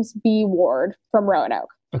James B. Ward from Roanoke.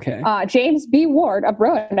 Okay. James B. Ward of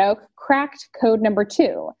Roanoke cracked code number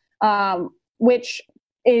 2, which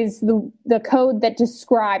is the code that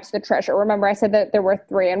describes the treasure. Remember, I said that there were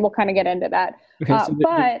 3, and we'll kind of get into that. Okay, so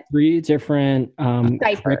but 3 different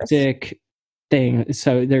cryptic things.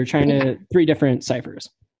 So they're trying to 3 different ciphers.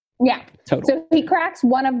 Yeah. Total. So he cracks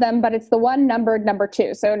one of them, but it's the one numbered number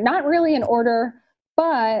 2. So not really in order,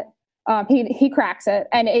 but he cracks it.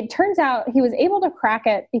 And it turns out he was able to crack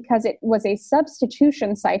it because it was a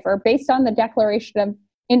substitution cipher based on the Declaration of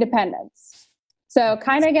Independence. So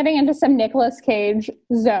kind of getting into some Nicolas Cage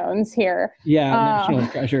zones here. Yeah, National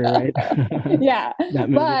Treasure, right? Yeah. That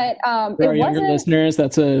movie. But for our younger listeners,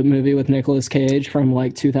 that's a movie with Nicolas Cage from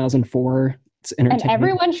like 2004. It's entertaining. And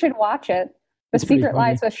everyone should watch it. The Secret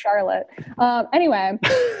Lies with Charlotte. Anyway,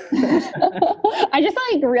 I just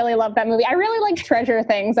like really love that movie. I really like treasure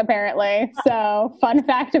things, apparently. So fun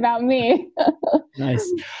fact about me. Nice.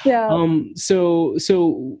 Yeah.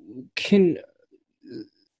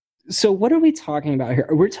 So what are we talking about here?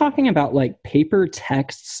 We're talking about like paper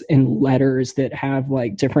texts and letters that have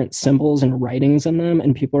like different symbols and writings in them,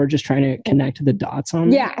 and people are just trying to connect the dots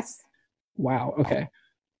on them? Yes. Wow. Okay.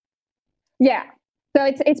 Yeah. So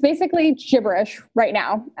it's basically gibberish right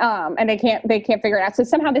now, and they can't figure it out. So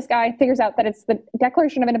somehow this guy figures out that it's the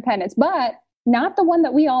Declaration of Independence, but not the one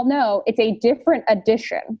that we all know. It's a different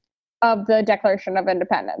edition of the Declaration of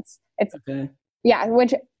Independence. It's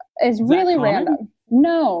which is really random.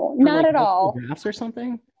 No, For not like at all. Graphs or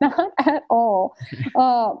something? Not at all.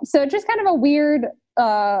 So just kind of a weird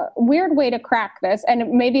way to crack this, and it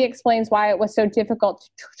maybe explains why it was so difficult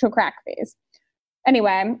to crack these.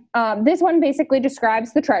 Anyway, this one basically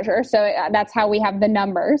describes the treasure. So that's how we have the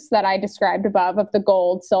numbers that I described above of the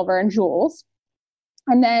gold, silver, and jewels.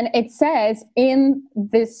 And then it says in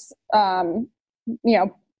this,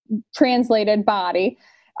 translated body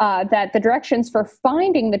that the directions for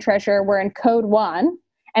finding the treasure were in code 1,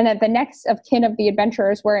 and that the next of kin of the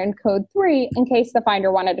adventurers were in code 3 in case the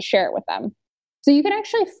finder wanted to share it with them. So you can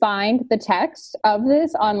actually find the text of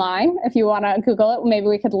this online if you want to Google it. Maybe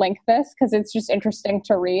we could link this because it's just interesting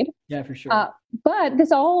to read. Yeah, for sure. But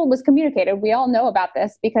this all was communicated. We all know about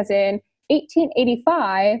this because in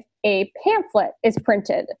 1885, a pamphlet is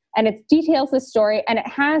printed and it details the story, and it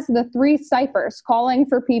has the 3 ciphers calling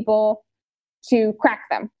for people to crack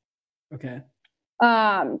them. Okay.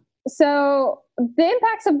 So the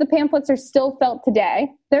impacts of the pamphlets are still felt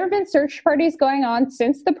today. There have been search parties going on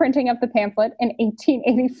since the printing of the pamphlet in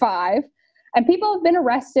 1885, and people have been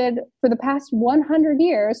arrested for the past 100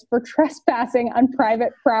 years for trespassing on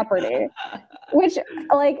private property, which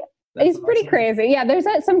is pretty crazy. Yeah, there's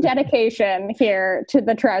some dedication here to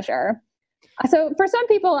the treasure. So for some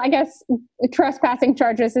people, I guess trespassing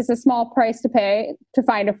charges is a small price to pay to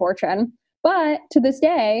find a fortune. But to this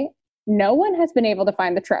day, no one has been able to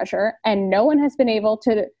find the treasure, and no one has been able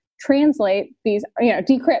to translate these,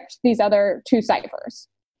 decrypt these other 2 ciphers.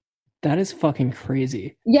 That is fucking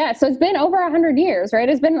crazy. Yeah, so it's been over 100 years, right?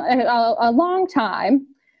 It's been a long time.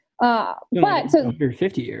 But so over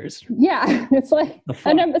 50 years. Yeah, it's like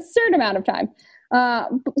an absurd amount of time.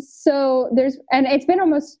 So it's been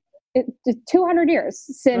almost 200 years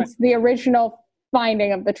since the original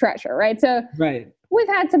finding of the treasure, right? So we've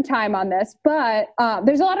had some time on this, but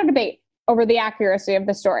there's a lot of debate over the accuracy of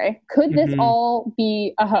the story. Could this all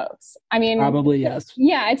be a hoax? I mean, Probably yes.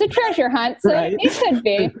 Yeah, it's a treasure hunt, so Right. it could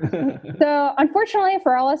be. So unfortunately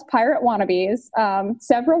for all us pirate wannabes,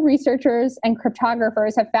 several researchers and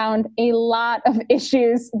cryptographers have found a lot of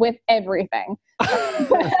issues with everything.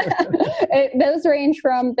 Those range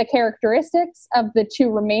from the characteristics of the two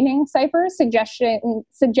remaining ciphers,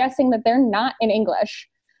 suggesting that they're not in English,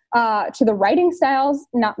 to the writing styles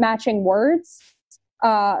not matching words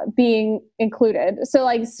being included. So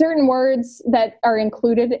like certain words that are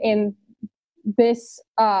included in this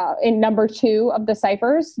in number 2 of the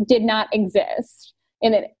ciphers did not exist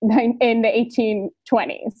in the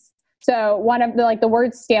 1820s. So one of the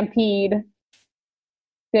word stampede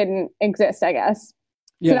didn't exist, I guess.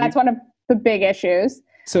 Yeah. So that's one of the big issues.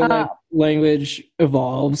 So like language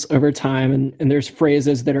evolves over time, and there's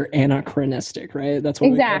phrases that are anachronistic, right? That's what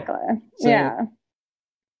exactly. Yeah.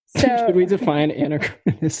 So should we define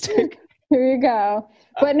anachronistic? Here you go.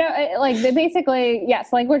 But no, basically,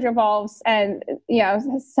 yes, language evolves, and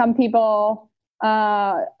some people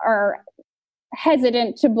are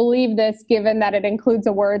hesitant to believe this, given that it includes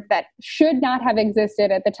a word that should not have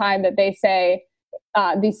existed at the time that they say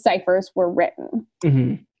these ciphers were written.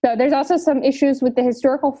 Mm-hmm. So there's also some issues with the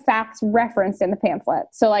historical facts referenced in the pamphlet.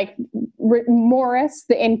 So like Morris,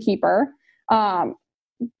 the innkeeper,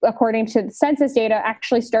 according to the census data,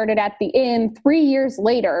 actually started at the inn 3 years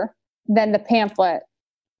later than the pamphlet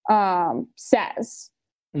says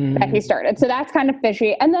that he started. So that's kind of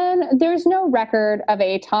fishy. And then there's no record of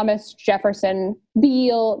a Thomas Jefferson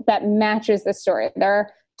Beale that matches this story. There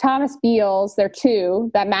are Thomas Beals, there are 2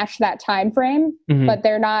 that match that time frame, but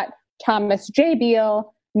they're not Thomas J.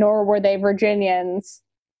 Beale, nor were they Virginians,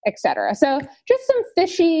 etc. So just some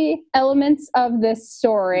fishy elements of this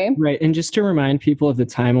story. Right. And just to remind people of the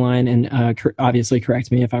timeline, and obviously correct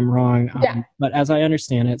me if I'm wrong, but as I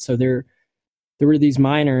understand it, so there were these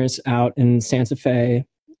miners out in Santa Fe.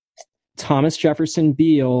 Thomas Jefferson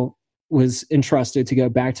Beale was entrusted to go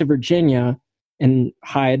back to Virginia and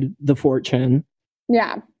hide the fortune.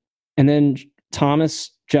 Yeah. And then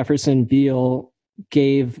Thomas Jefferson Beale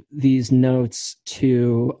gave these notes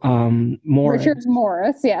to Morris. Richard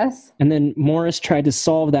Morris, yes. And then Morris tried to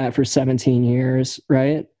solve that for 17 years,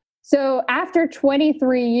 right? So after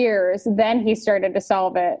 23 years, then he started to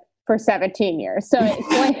solve it for 17 years. So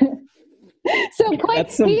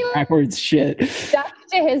that's some backwards shit. Stuck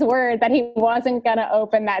to his word that he wasn't going to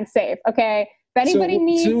open that safe. Okay. If anybody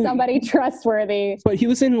needs somebody trustworthy. But he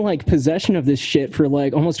was in possession of this shit for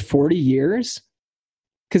almost 40 years.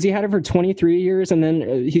 Because he had it for 23 years, and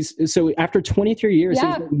then so after 23 years, he's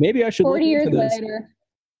like, maybe I should 40 years this. later.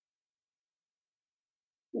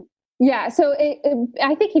 Yeah, so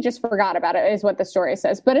I think he just forgot about it, is what the story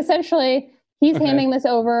says. But essentially, he's handing this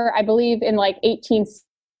over, I believe, in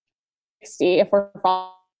 1860, if we're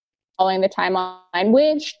following the timeline,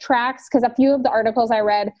 which tracks, because a few of the articles I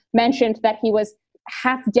read mentioned that he was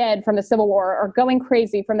half dead from the Civil War or going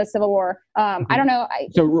crazy from the Civil War. I don't know. I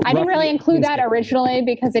didn't really include that originally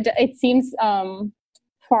because it seems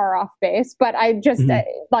far off base, but I just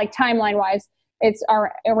timeline wise, it's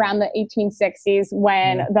around the 1860s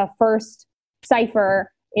when the first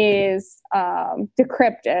cipher is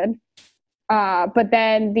decrypted. But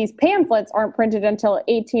then these pamphlets aren't printed until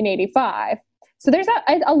 1885. So there's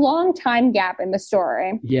a long time gap in the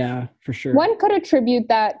story. Yeah, for sure. One could attribute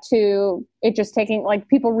that to it just taking,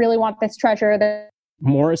 people really want this treasure.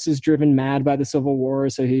 Morris is driven mad by the Civil War,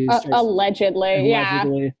 so he's... Allegedly, yeah.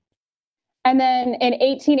 And then in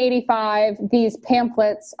 1885, these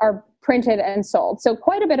pamphlets are printed and sold. So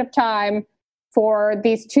quite a bit of time for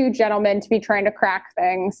these 2 gentlemen to be trying to crack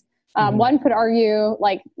things. One could argue,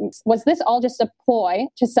 was this all just a ploy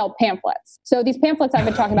to sell pamphlets? So these pamphlets I've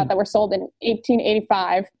been talking about that were sold in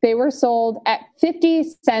 1885, they were sold at 50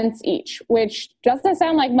 cents each, which doesn't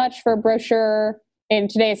sound like much for a brochure in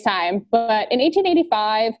today's time. But in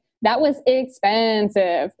 1885, that was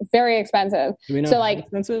expensive, very expensive. Do we know how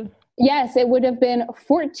expensive? Yes, it would have been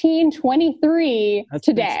 $14.23 today. That's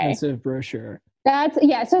an expensive brochure. That's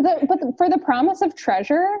So but for the promise of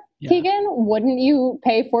treasure, Keegan, wouldn't you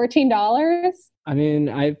pay $14? I mean,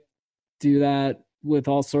 I do that with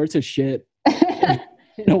all sorts of shit.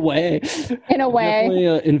 In a way. Definitely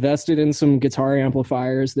invested in some guitar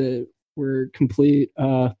amplifiers that were complete.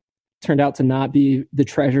 Turned out to not be the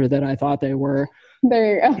treasure that I thought they were.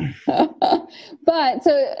 There you go. But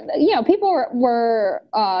so people were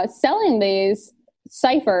selling these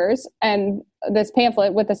ciphers and this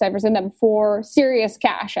pamphlet with the ciphers in them for serious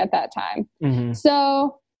cash at that time.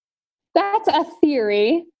 So that's a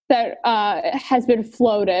theory that has been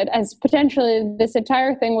floated as potentially this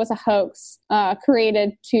entire thing was a hoax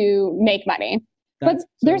created to make money. But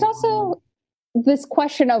there's also this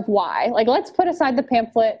question of why. Like, let's put aside the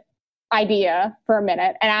pamphlet idea for a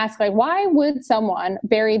minute and ask, like, why would someone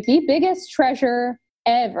bury the biggest treasure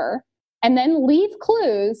ever and then leave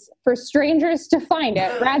clues for strangers to find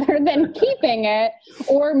it rather than keeping it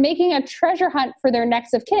or making a treasure hunt for their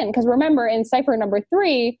next of kin? Because remember, in cipher number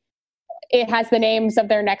 3, it has the names of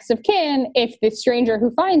their next of kin if the stranger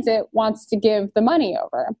who finds it wants to give the money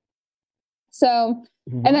over. So,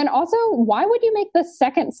 and then also, why would you make the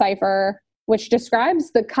second cipher, which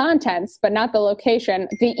describes the contents but not the location,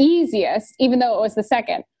 the easiest, even though it was the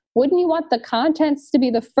second? Wouldn't you want the contents to be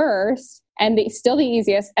the first and still the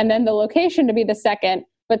easiest, and then the location to be the second,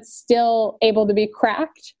 but still able to be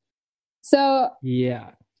cracked? So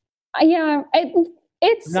yeah,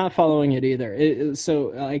 it's I'm not following it either.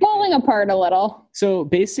 Falling apart a little. So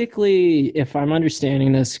basically, if I'm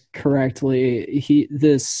understanding this correctly,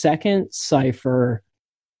 the second cipher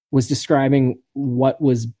was describing what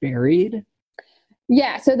was buried.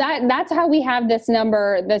 Yeah, so that's how we have this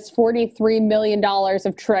number, this $43 million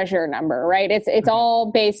of treasure number, right? It's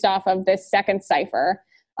all based off of this second cipher,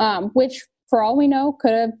 which for all we know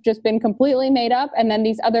could have just been completely made up. And then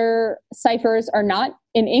these other ciphers are not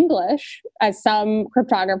in English, as some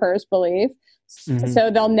cryptographers believe.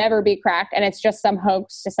 So they'll never be cracked. And it's just some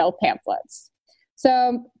hoax to sell pamphlets.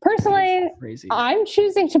 So personally, I'm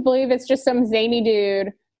choosing to believe it's just some zany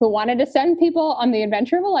dude who wanted to send people on the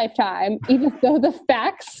adventure of a lifetime, even though the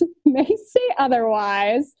facts may say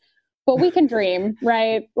otherwise. But we can dream,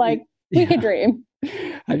 right? Like, we can dream.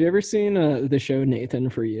 Have you ever seen the show Nathan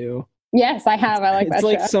For You? Yes, I have. I like that show.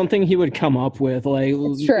 It's like something he would come up with, like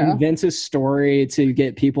invents a story to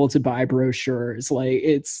get people to buy brochures. Like,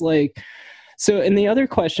 it's like... So, and the other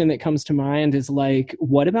question that comes to mind is, like,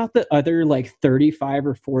 what about the other, like, 35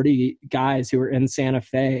 or 40 guys who are in Santa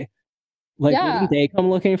Fe? Like, wouldn't they come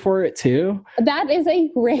looking for it too? That is a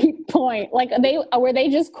great point. Like, were they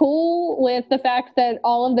just cool with the fact that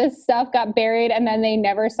all of this stuff got buried and then they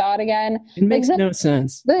newer saw it again? It makes no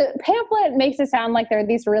sense. The pamphlet makes it sound like they're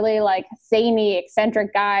these really, like, zany,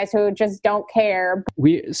 eccentric guys who just don't care.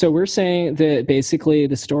 So we're saying that basically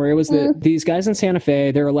the story was that these guys in Santa Fe,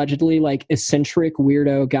 they're allegedly, like, eccentric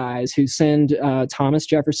weirdo guys who send Thomas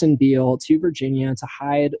Jefferson Beale to Virginia to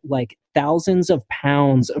hide, like, thousands of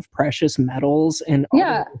pounds of precious metals and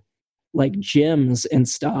other, like, gems and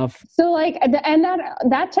stuff. So, like, and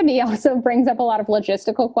that to me also brings up a lot of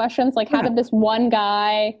logistical questions. Like, how did this one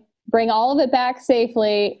guy bring all of it back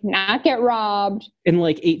safely, not get robbed? In,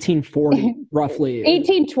 like, 1840, roughly.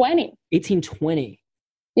 1820.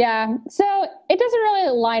 Yeah. So it doesn't really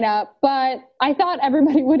line up, but I thought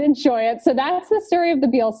everybody would enjoy it. So that's the story of the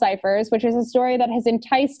Beale ciphers, which is a story that has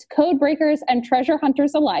enticed code breakers and treasure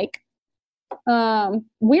hunters alike.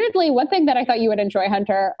 Weirdly, one thing that I thought you would enjoy,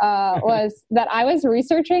 Hunter, was that I was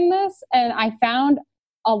researching this and I found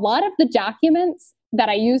a lot of the documents that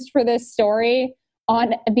I used for this story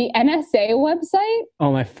on the NSA website.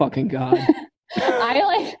 Oh my fucking God.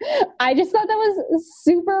 I just thought that was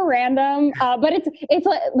super random, but it's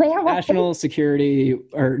like they have National Security,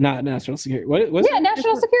 or not National Security.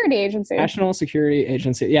 National Security Agency. National Security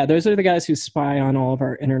Agency. Yeah, those are the guys who spy on all of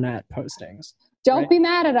our internet postings. Don't be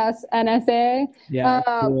mad at us, NSA. Yeah,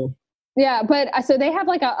 cool. Yeah, but so they have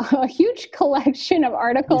like a huge collection of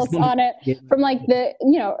articles on it from like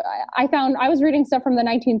I was reading stuff from the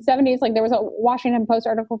 1970s. Like there was a Washington Post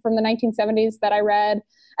article from the 1970s that I read.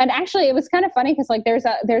 And actually it was kind of funny because like there's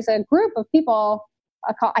a group of people,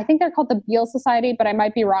 I think they're called the Beale Society, but I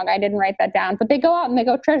might be wrong. I didn't write that down. But they go out and they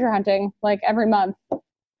go treasure hunting like every month.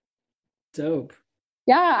 Dope.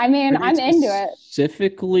 Yeah, I mean, I'm into it.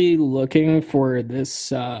 Specifically looking for this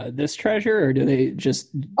treasure, or do they just?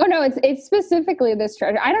 Oh no, it's specifically this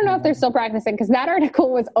treasure. I don't know if they're still practicing because that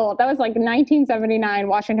article was old. That was like 1979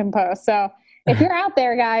 Washington Post. So if you're out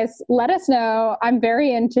there, guys, let us know. I'm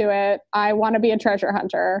very into it. I want to be a treasure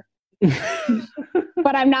hunter,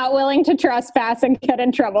 but I'm not willing to trespass and get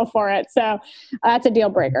in trouble for it. So that's a deal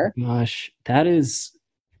breaker. Gosh, that is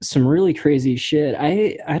some really crazy shit.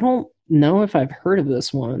 I don't know if I've heard of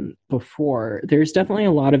this one before. There's definitely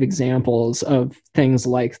a lot of examples of things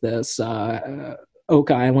like this.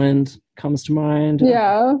 Oak Island comes to mind.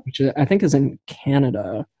 Yeah. Which I think is in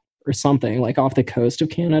Canada or something, like off the coast of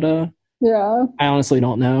Canada. Yeah. I honestly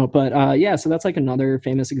don't know. But so that's like another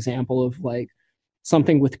famous example of like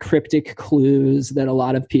something with cryptic clues that a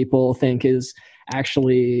lot of people think is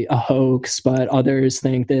actually a hoax, but others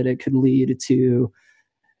think that it could lead to,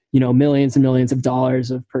 millions and millions of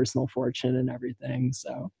dollars of personal fortune and everything.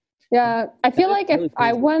 So Yeah, I feel That is like really if I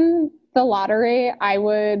crazy. won the lottery, I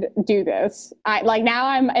would do this. I like now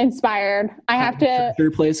I'm inspired. I have to,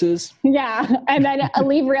 Treasure places. yeah, and then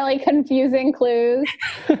leave really confusing clues.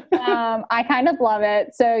 I kind of love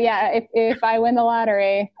it. So yeah, if I win the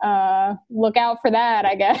lottery, look out for that,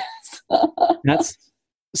 I guess. That's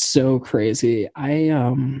so crazy.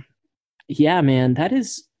 Yeah, man, that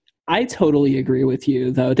is. I totally agree with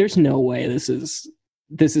you, though. There's no way this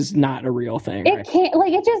is not a real thing. It Right? can't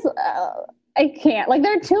like it just it can't like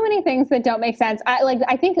there are too many things that don't make sense.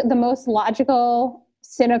 I think the most logical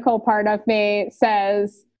cynical part of me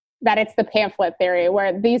says that it's the pamphlet theory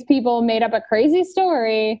where these people made up a crazy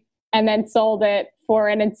story and then sold it for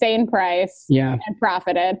an insane price Yeah. and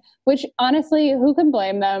profited, which honestly, who can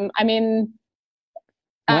blame them? I mean,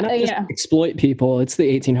 Why not you just know, exploit people? It's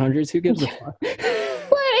the 1800s. Who gives a fuck? but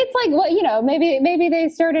it's like, well, you know, maybe they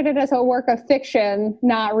started it as a work of fiction,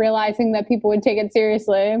 not realizing that people would take it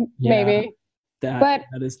seriously. Yeah. Maybe. That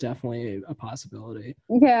is definitely a possibility.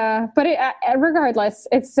 Yeah, but regardless,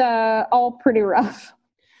 it's all pretty rough.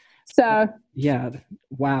 So Yeah.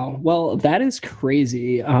 Wow. Well, that is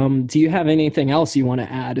crazy. Do you have anything else you want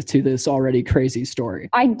to add to this already crazy story?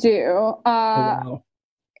 I do. Oh, wow.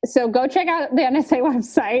 So go check out the NSA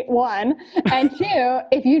website, one. And two,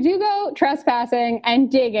 if you do go trespassing and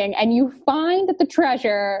digging and you find the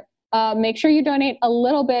treasure, make sure you donate a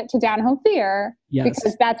little bit to Down Home Fear, Yes.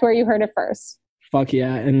 because that's where you heard it first. Fuck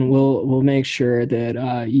yeah, and we'll make sure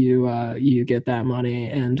that you get that money,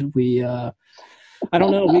 and we I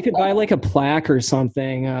don't know, we could buy like a plaque or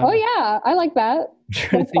something. Oh yeah, I like that. I'm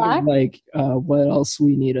trying to think of like what else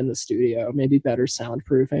we need in the studio. Maybe better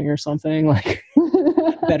soundproofing or something, like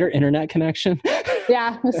better internet connection.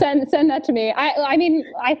 Yeah, send that to me. I mean,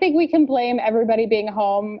 I think we can blame everybody being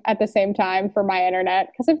home at the same time for my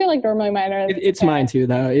internet, because I feel like normally my internet. It's mine too,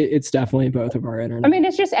 though. It's definitely both of our internet. I mean,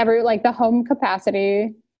 it's just the home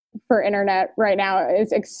capacity for internet right now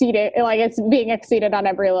is exceeded. Like it's being exceeded on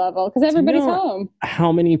every level because everybody's home.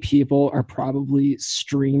 How many people are probably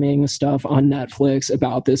streaming stuff on Netflix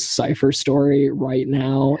about this Cypher story right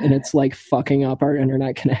now, and it's like fucking up our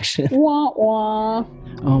internet connection? Wah wah.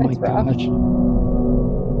 Oh my gosh.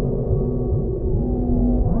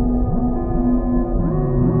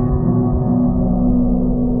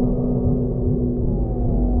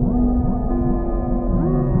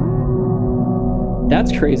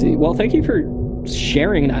 That's crazy. Well, thank you for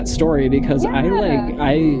sharing that story, because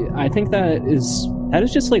I think that is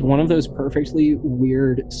just like one of those perfectly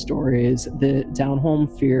weird stories that Down Home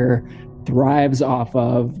Fear thrives off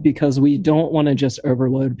of, because we don't want to just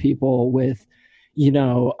overload people with, heavy,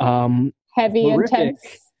 horrific, intense.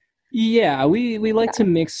 Yeah, we like to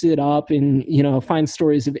mix it up and, find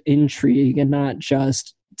stories of intrigue and not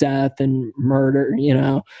just death and murder,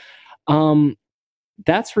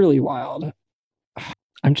 That's really wild.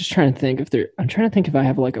 I'm just trying to think if I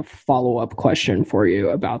have like a follow-up question for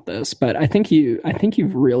you about this, but I think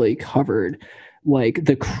you've really covered like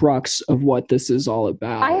the crux of what this is all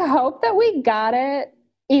about. I hope that we got it,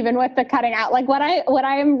 even with the cutting out. Like what I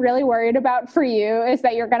am really worried about for you is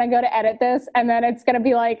that you're going to go to edit this and then it's going to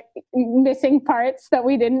be like missing parts that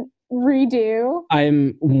we didn't redo.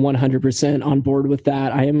 I'm 100% on board with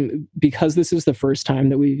that. Because this is the first time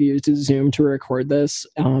that we've used Zoom to record this,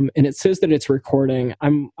 and it says that it's recording.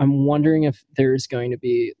 I'm wondering if there's going to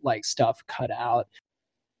be like stuff cut out.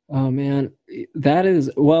 Oh man, that is,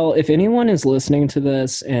 well, if anyone is listening to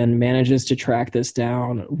this and manages to track this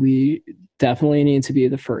down, we definitely need to be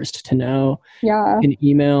the first to know. Yeah. You can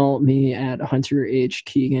email me at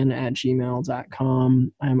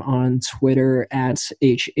hunterhkeegan@gmail.com. I'm on Twitter at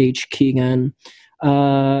HHKeegan.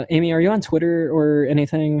 Amy, are you on Twitter or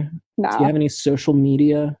anything? No. Do you have any social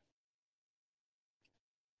media?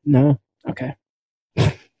 No? Okay.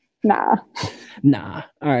 Nah.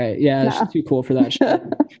 All right. Yeah, she's too cool for that shit.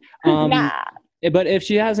 Nah. But if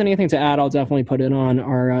she has anything to add, I'll definitely put it on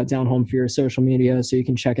our Down Home Fear social media, so you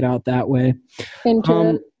can check it out that way.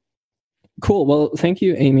 Cool. Well, thank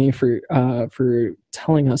you, Amy, for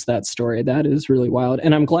telling us that story. That is really wild,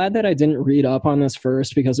 and I'm glad that I didn't read up on this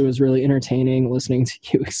first, because it was really entertaining listening to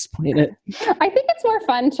you explain it. I think it's more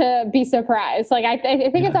fun to be surprised. Like I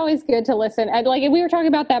think it's always good to listen. Like we were talking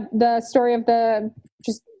about the story of the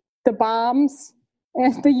bombs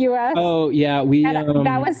in the U.S. Oh yeah,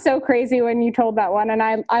 that was so crazy when you told that one, and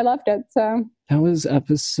I loved it. So that was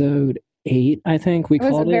episode 8, I think. We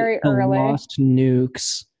called it very early. Lost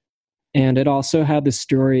Nukes, and it also had the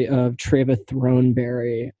story of Treva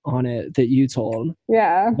Throneberry on it that you told.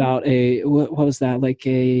 Yeah, about what was that, like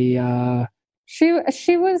a. She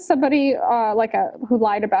was somebody who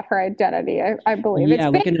lied about her identity. I believe. Yeah,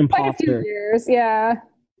 it's like been an quite a few imposter. years. Yeah.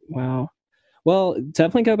 Wow. Well,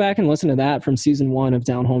 definitely go back and listen to that from season 1 of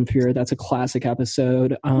Down Home Fear. That's a classic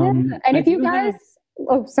episode. And I if you do guys, have-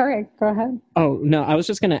 oh, sorry, go ahead. Oh, no, I was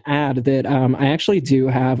just going to add that I actually do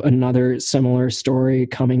have another similar story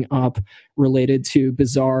coming up related to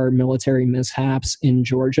bizarre military mishaps in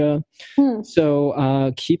Georgia.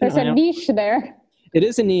 So keep an There's eye a out. niche there. It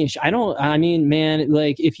is a niche. I mean, man,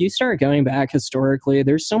 like if you start going back historically,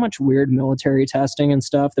 there's so much weird military testing and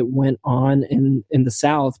stuff that went on in the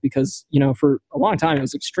South because, you know, for a long time it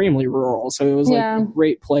was extremely rural. So it was like Yeah. a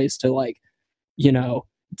great place to like, you know,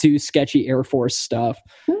 do sketchy Air Force stuff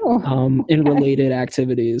Ooh, in related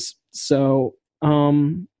activities. So,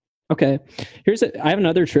 okay. I have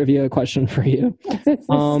another trivia question for you. is it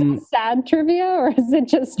sad trivia or is it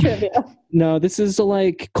just trivia? No, this is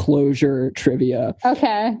like closure trivia.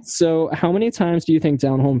 Okay. So, how many times do you think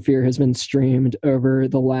Down Home Fear has been streamed over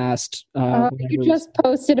the last? You just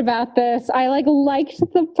posted about this. I liked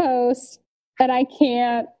the post, and I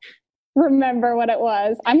can't remember what it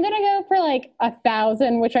was. I'm gonna go for like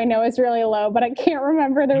 1,000, which I know is really low, but I can't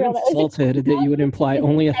remember the I'm real. insulted that you would imply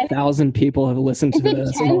only 1,000 people have listened Is to it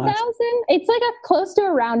this. In the 10,000? last It's like a close to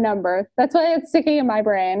a round number. That's why it's sticking in my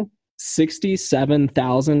brain.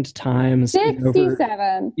 67,000 times.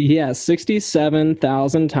 67.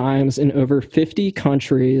 67,000 times in over 50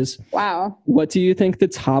 countries. Wow. What do you think the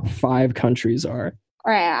top 5 countries are?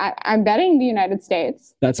 All right. I'm betting the United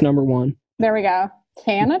States. That's number 1. There we go.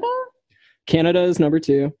 Canada? Canada is number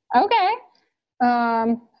 2. Okay.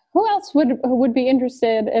 Who else would be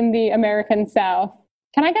interested in the American South?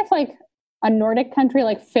 Can I guess like a Nordic country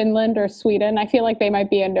like Finland or Sweden? I feel like they might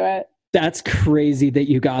be into it. That's crazy that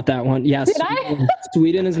you got that one. Yes, Did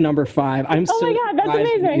Sweden is number 5. I'm Oh so my God, that's surprised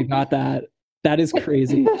that amazing. you got that. That is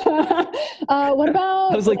crazy. What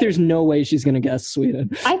about? I was like, there's no way she's gonna guess Sweden.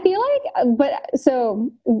 I feel like, but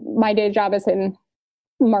so my day job is in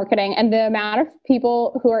marketing, and the amount of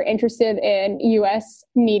people who are interested in U.S.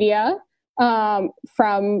 media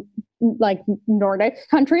from like Nordic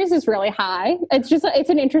countries is really high. It's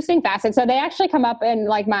an interesting facet. So they actually come up in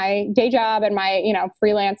like my day job and my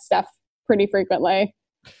freelance stuff pretty frequently.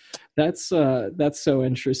 That's so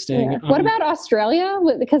interesting. Yeah. What about Australia?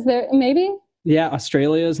 Because they're maybe. Yeah,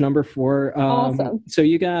 Australia is number 4. Awesome. So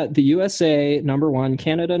you got the USA number 1,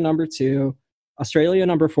 Canada number 2, Australia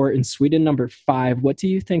number 4, and Sweden number 5. What do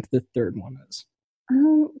you think the third one is?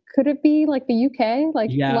 Could it be like the UK?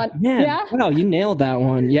 Like Yeah. Wow, you nailed that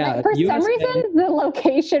one. Yeah. Like, for some USA. reason, the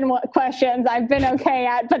location questions I've been okay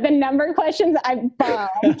at, but the number questions I've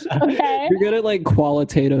bombed. Okay. You're good at like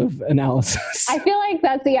qualitative analysis. I feel like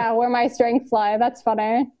that's where my strengths lie. That's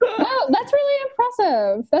funny. Wow, that's really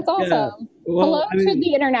impressive. That's awesome. Well, Hello to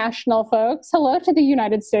the international folks. Hello to the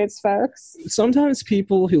United States folks. Sometimes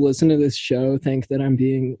people who listen to this show think that I'm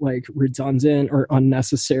being like redundant or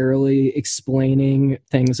unnecessarily explaining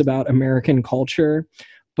things about American culture.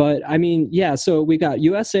 But I mean, yeah, so we got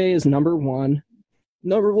USA is number 1.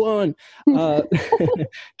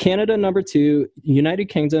 Canada number 2, United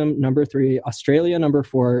Kingdom number 3, Australia number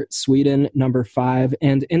 4, Sweden number 5.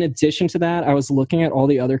 And in addition to that, I was looking at all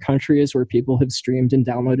the other countries where people have streamed and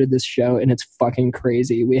downloaded this show, and it's fucking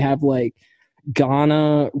crazy. We have like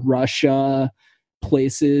Ghana, Russia,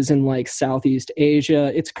 places in like Southeast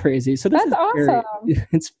Asia. It's crazy. So this That's awesome.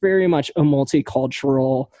 It's very much a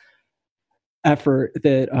multicultural effort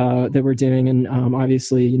that we're doing, and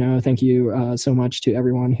obviously, thank you so much to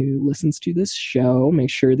everyone who listens to this show.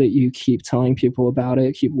 Make sure that you keep telling people about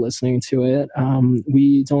it, keep listening to it.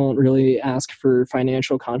 We don't really ask for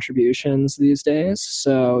financial contributions these days,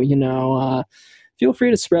 so feel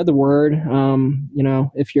free to spread the word.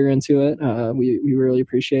 If you're into it, we really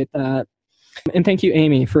appreciate that. And thank you,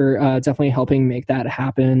 Amy, for definitely helping make that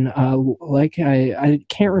happen. I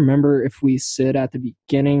can't remember if we said at the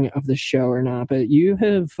beginning of the show or not, but you've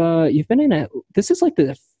been in it. This is like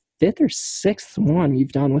the 5th or 6th one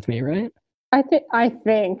you've done with me, right? I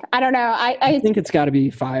think. I don't know. I think it's got to be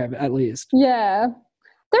 5 at least. Yeah.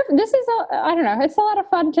 This is I don't know. It's a lot of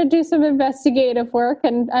fun to do some investigative work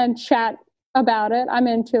and chat about it. I'm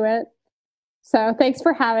into it. So thanks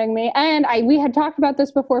for having me. And we had talked about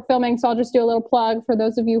this before filming, so I'll just do a little plug for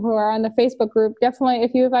those of you who are on the Facebook group. Definitely,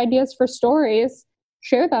 if you have ideas for stories,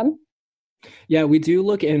 share them. Yeah, we do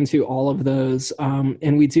look into all of those,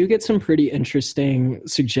 and we do get some pretty interesting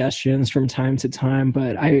suggestions from time to time,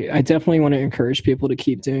 but I definitely want to encourage people to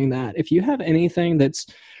keep doing that. If you have anything that's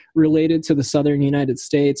related to the Southern United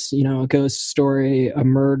States, a ghost story, a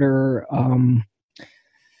murder,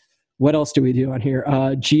 What else do we do on here?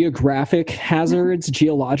 Geographic hazards,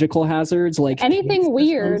 geological hazards, like anything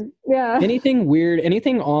weird. Yeah. Anything weird,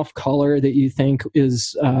 anything off color that you think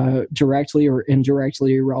is directly or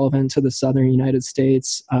indirectly relevant to the southern United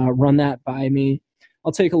States, run that by me.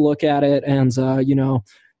 I'll take a look at it, and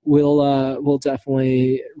we'll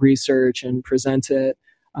definitely research and present it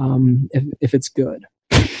if it's good.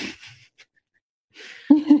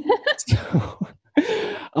 So,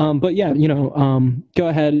 but yeah, go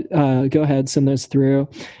ahead, send those through,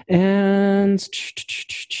 and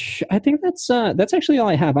I think that's actually all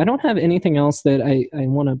I have. I don't have anything else that I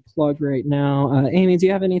want to plug right now. Amy, do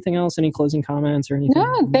you have anything else? Any closing comments or anything?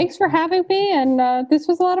 No, thanks for having me, and this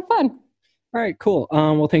was a lot of fun. All right, cool.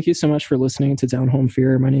 Well, thank you so much for listening to Down Home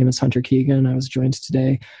Fear. My name is Hunter Keegan. I was joined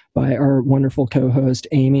today by our wonderful co-host,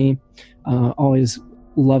 Amy. Always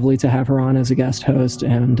lovely to have her on as a guest host,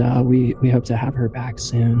 and we hope to have her back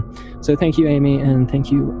soon. So thank you, Amy, and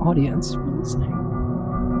thank you, audience, for listening.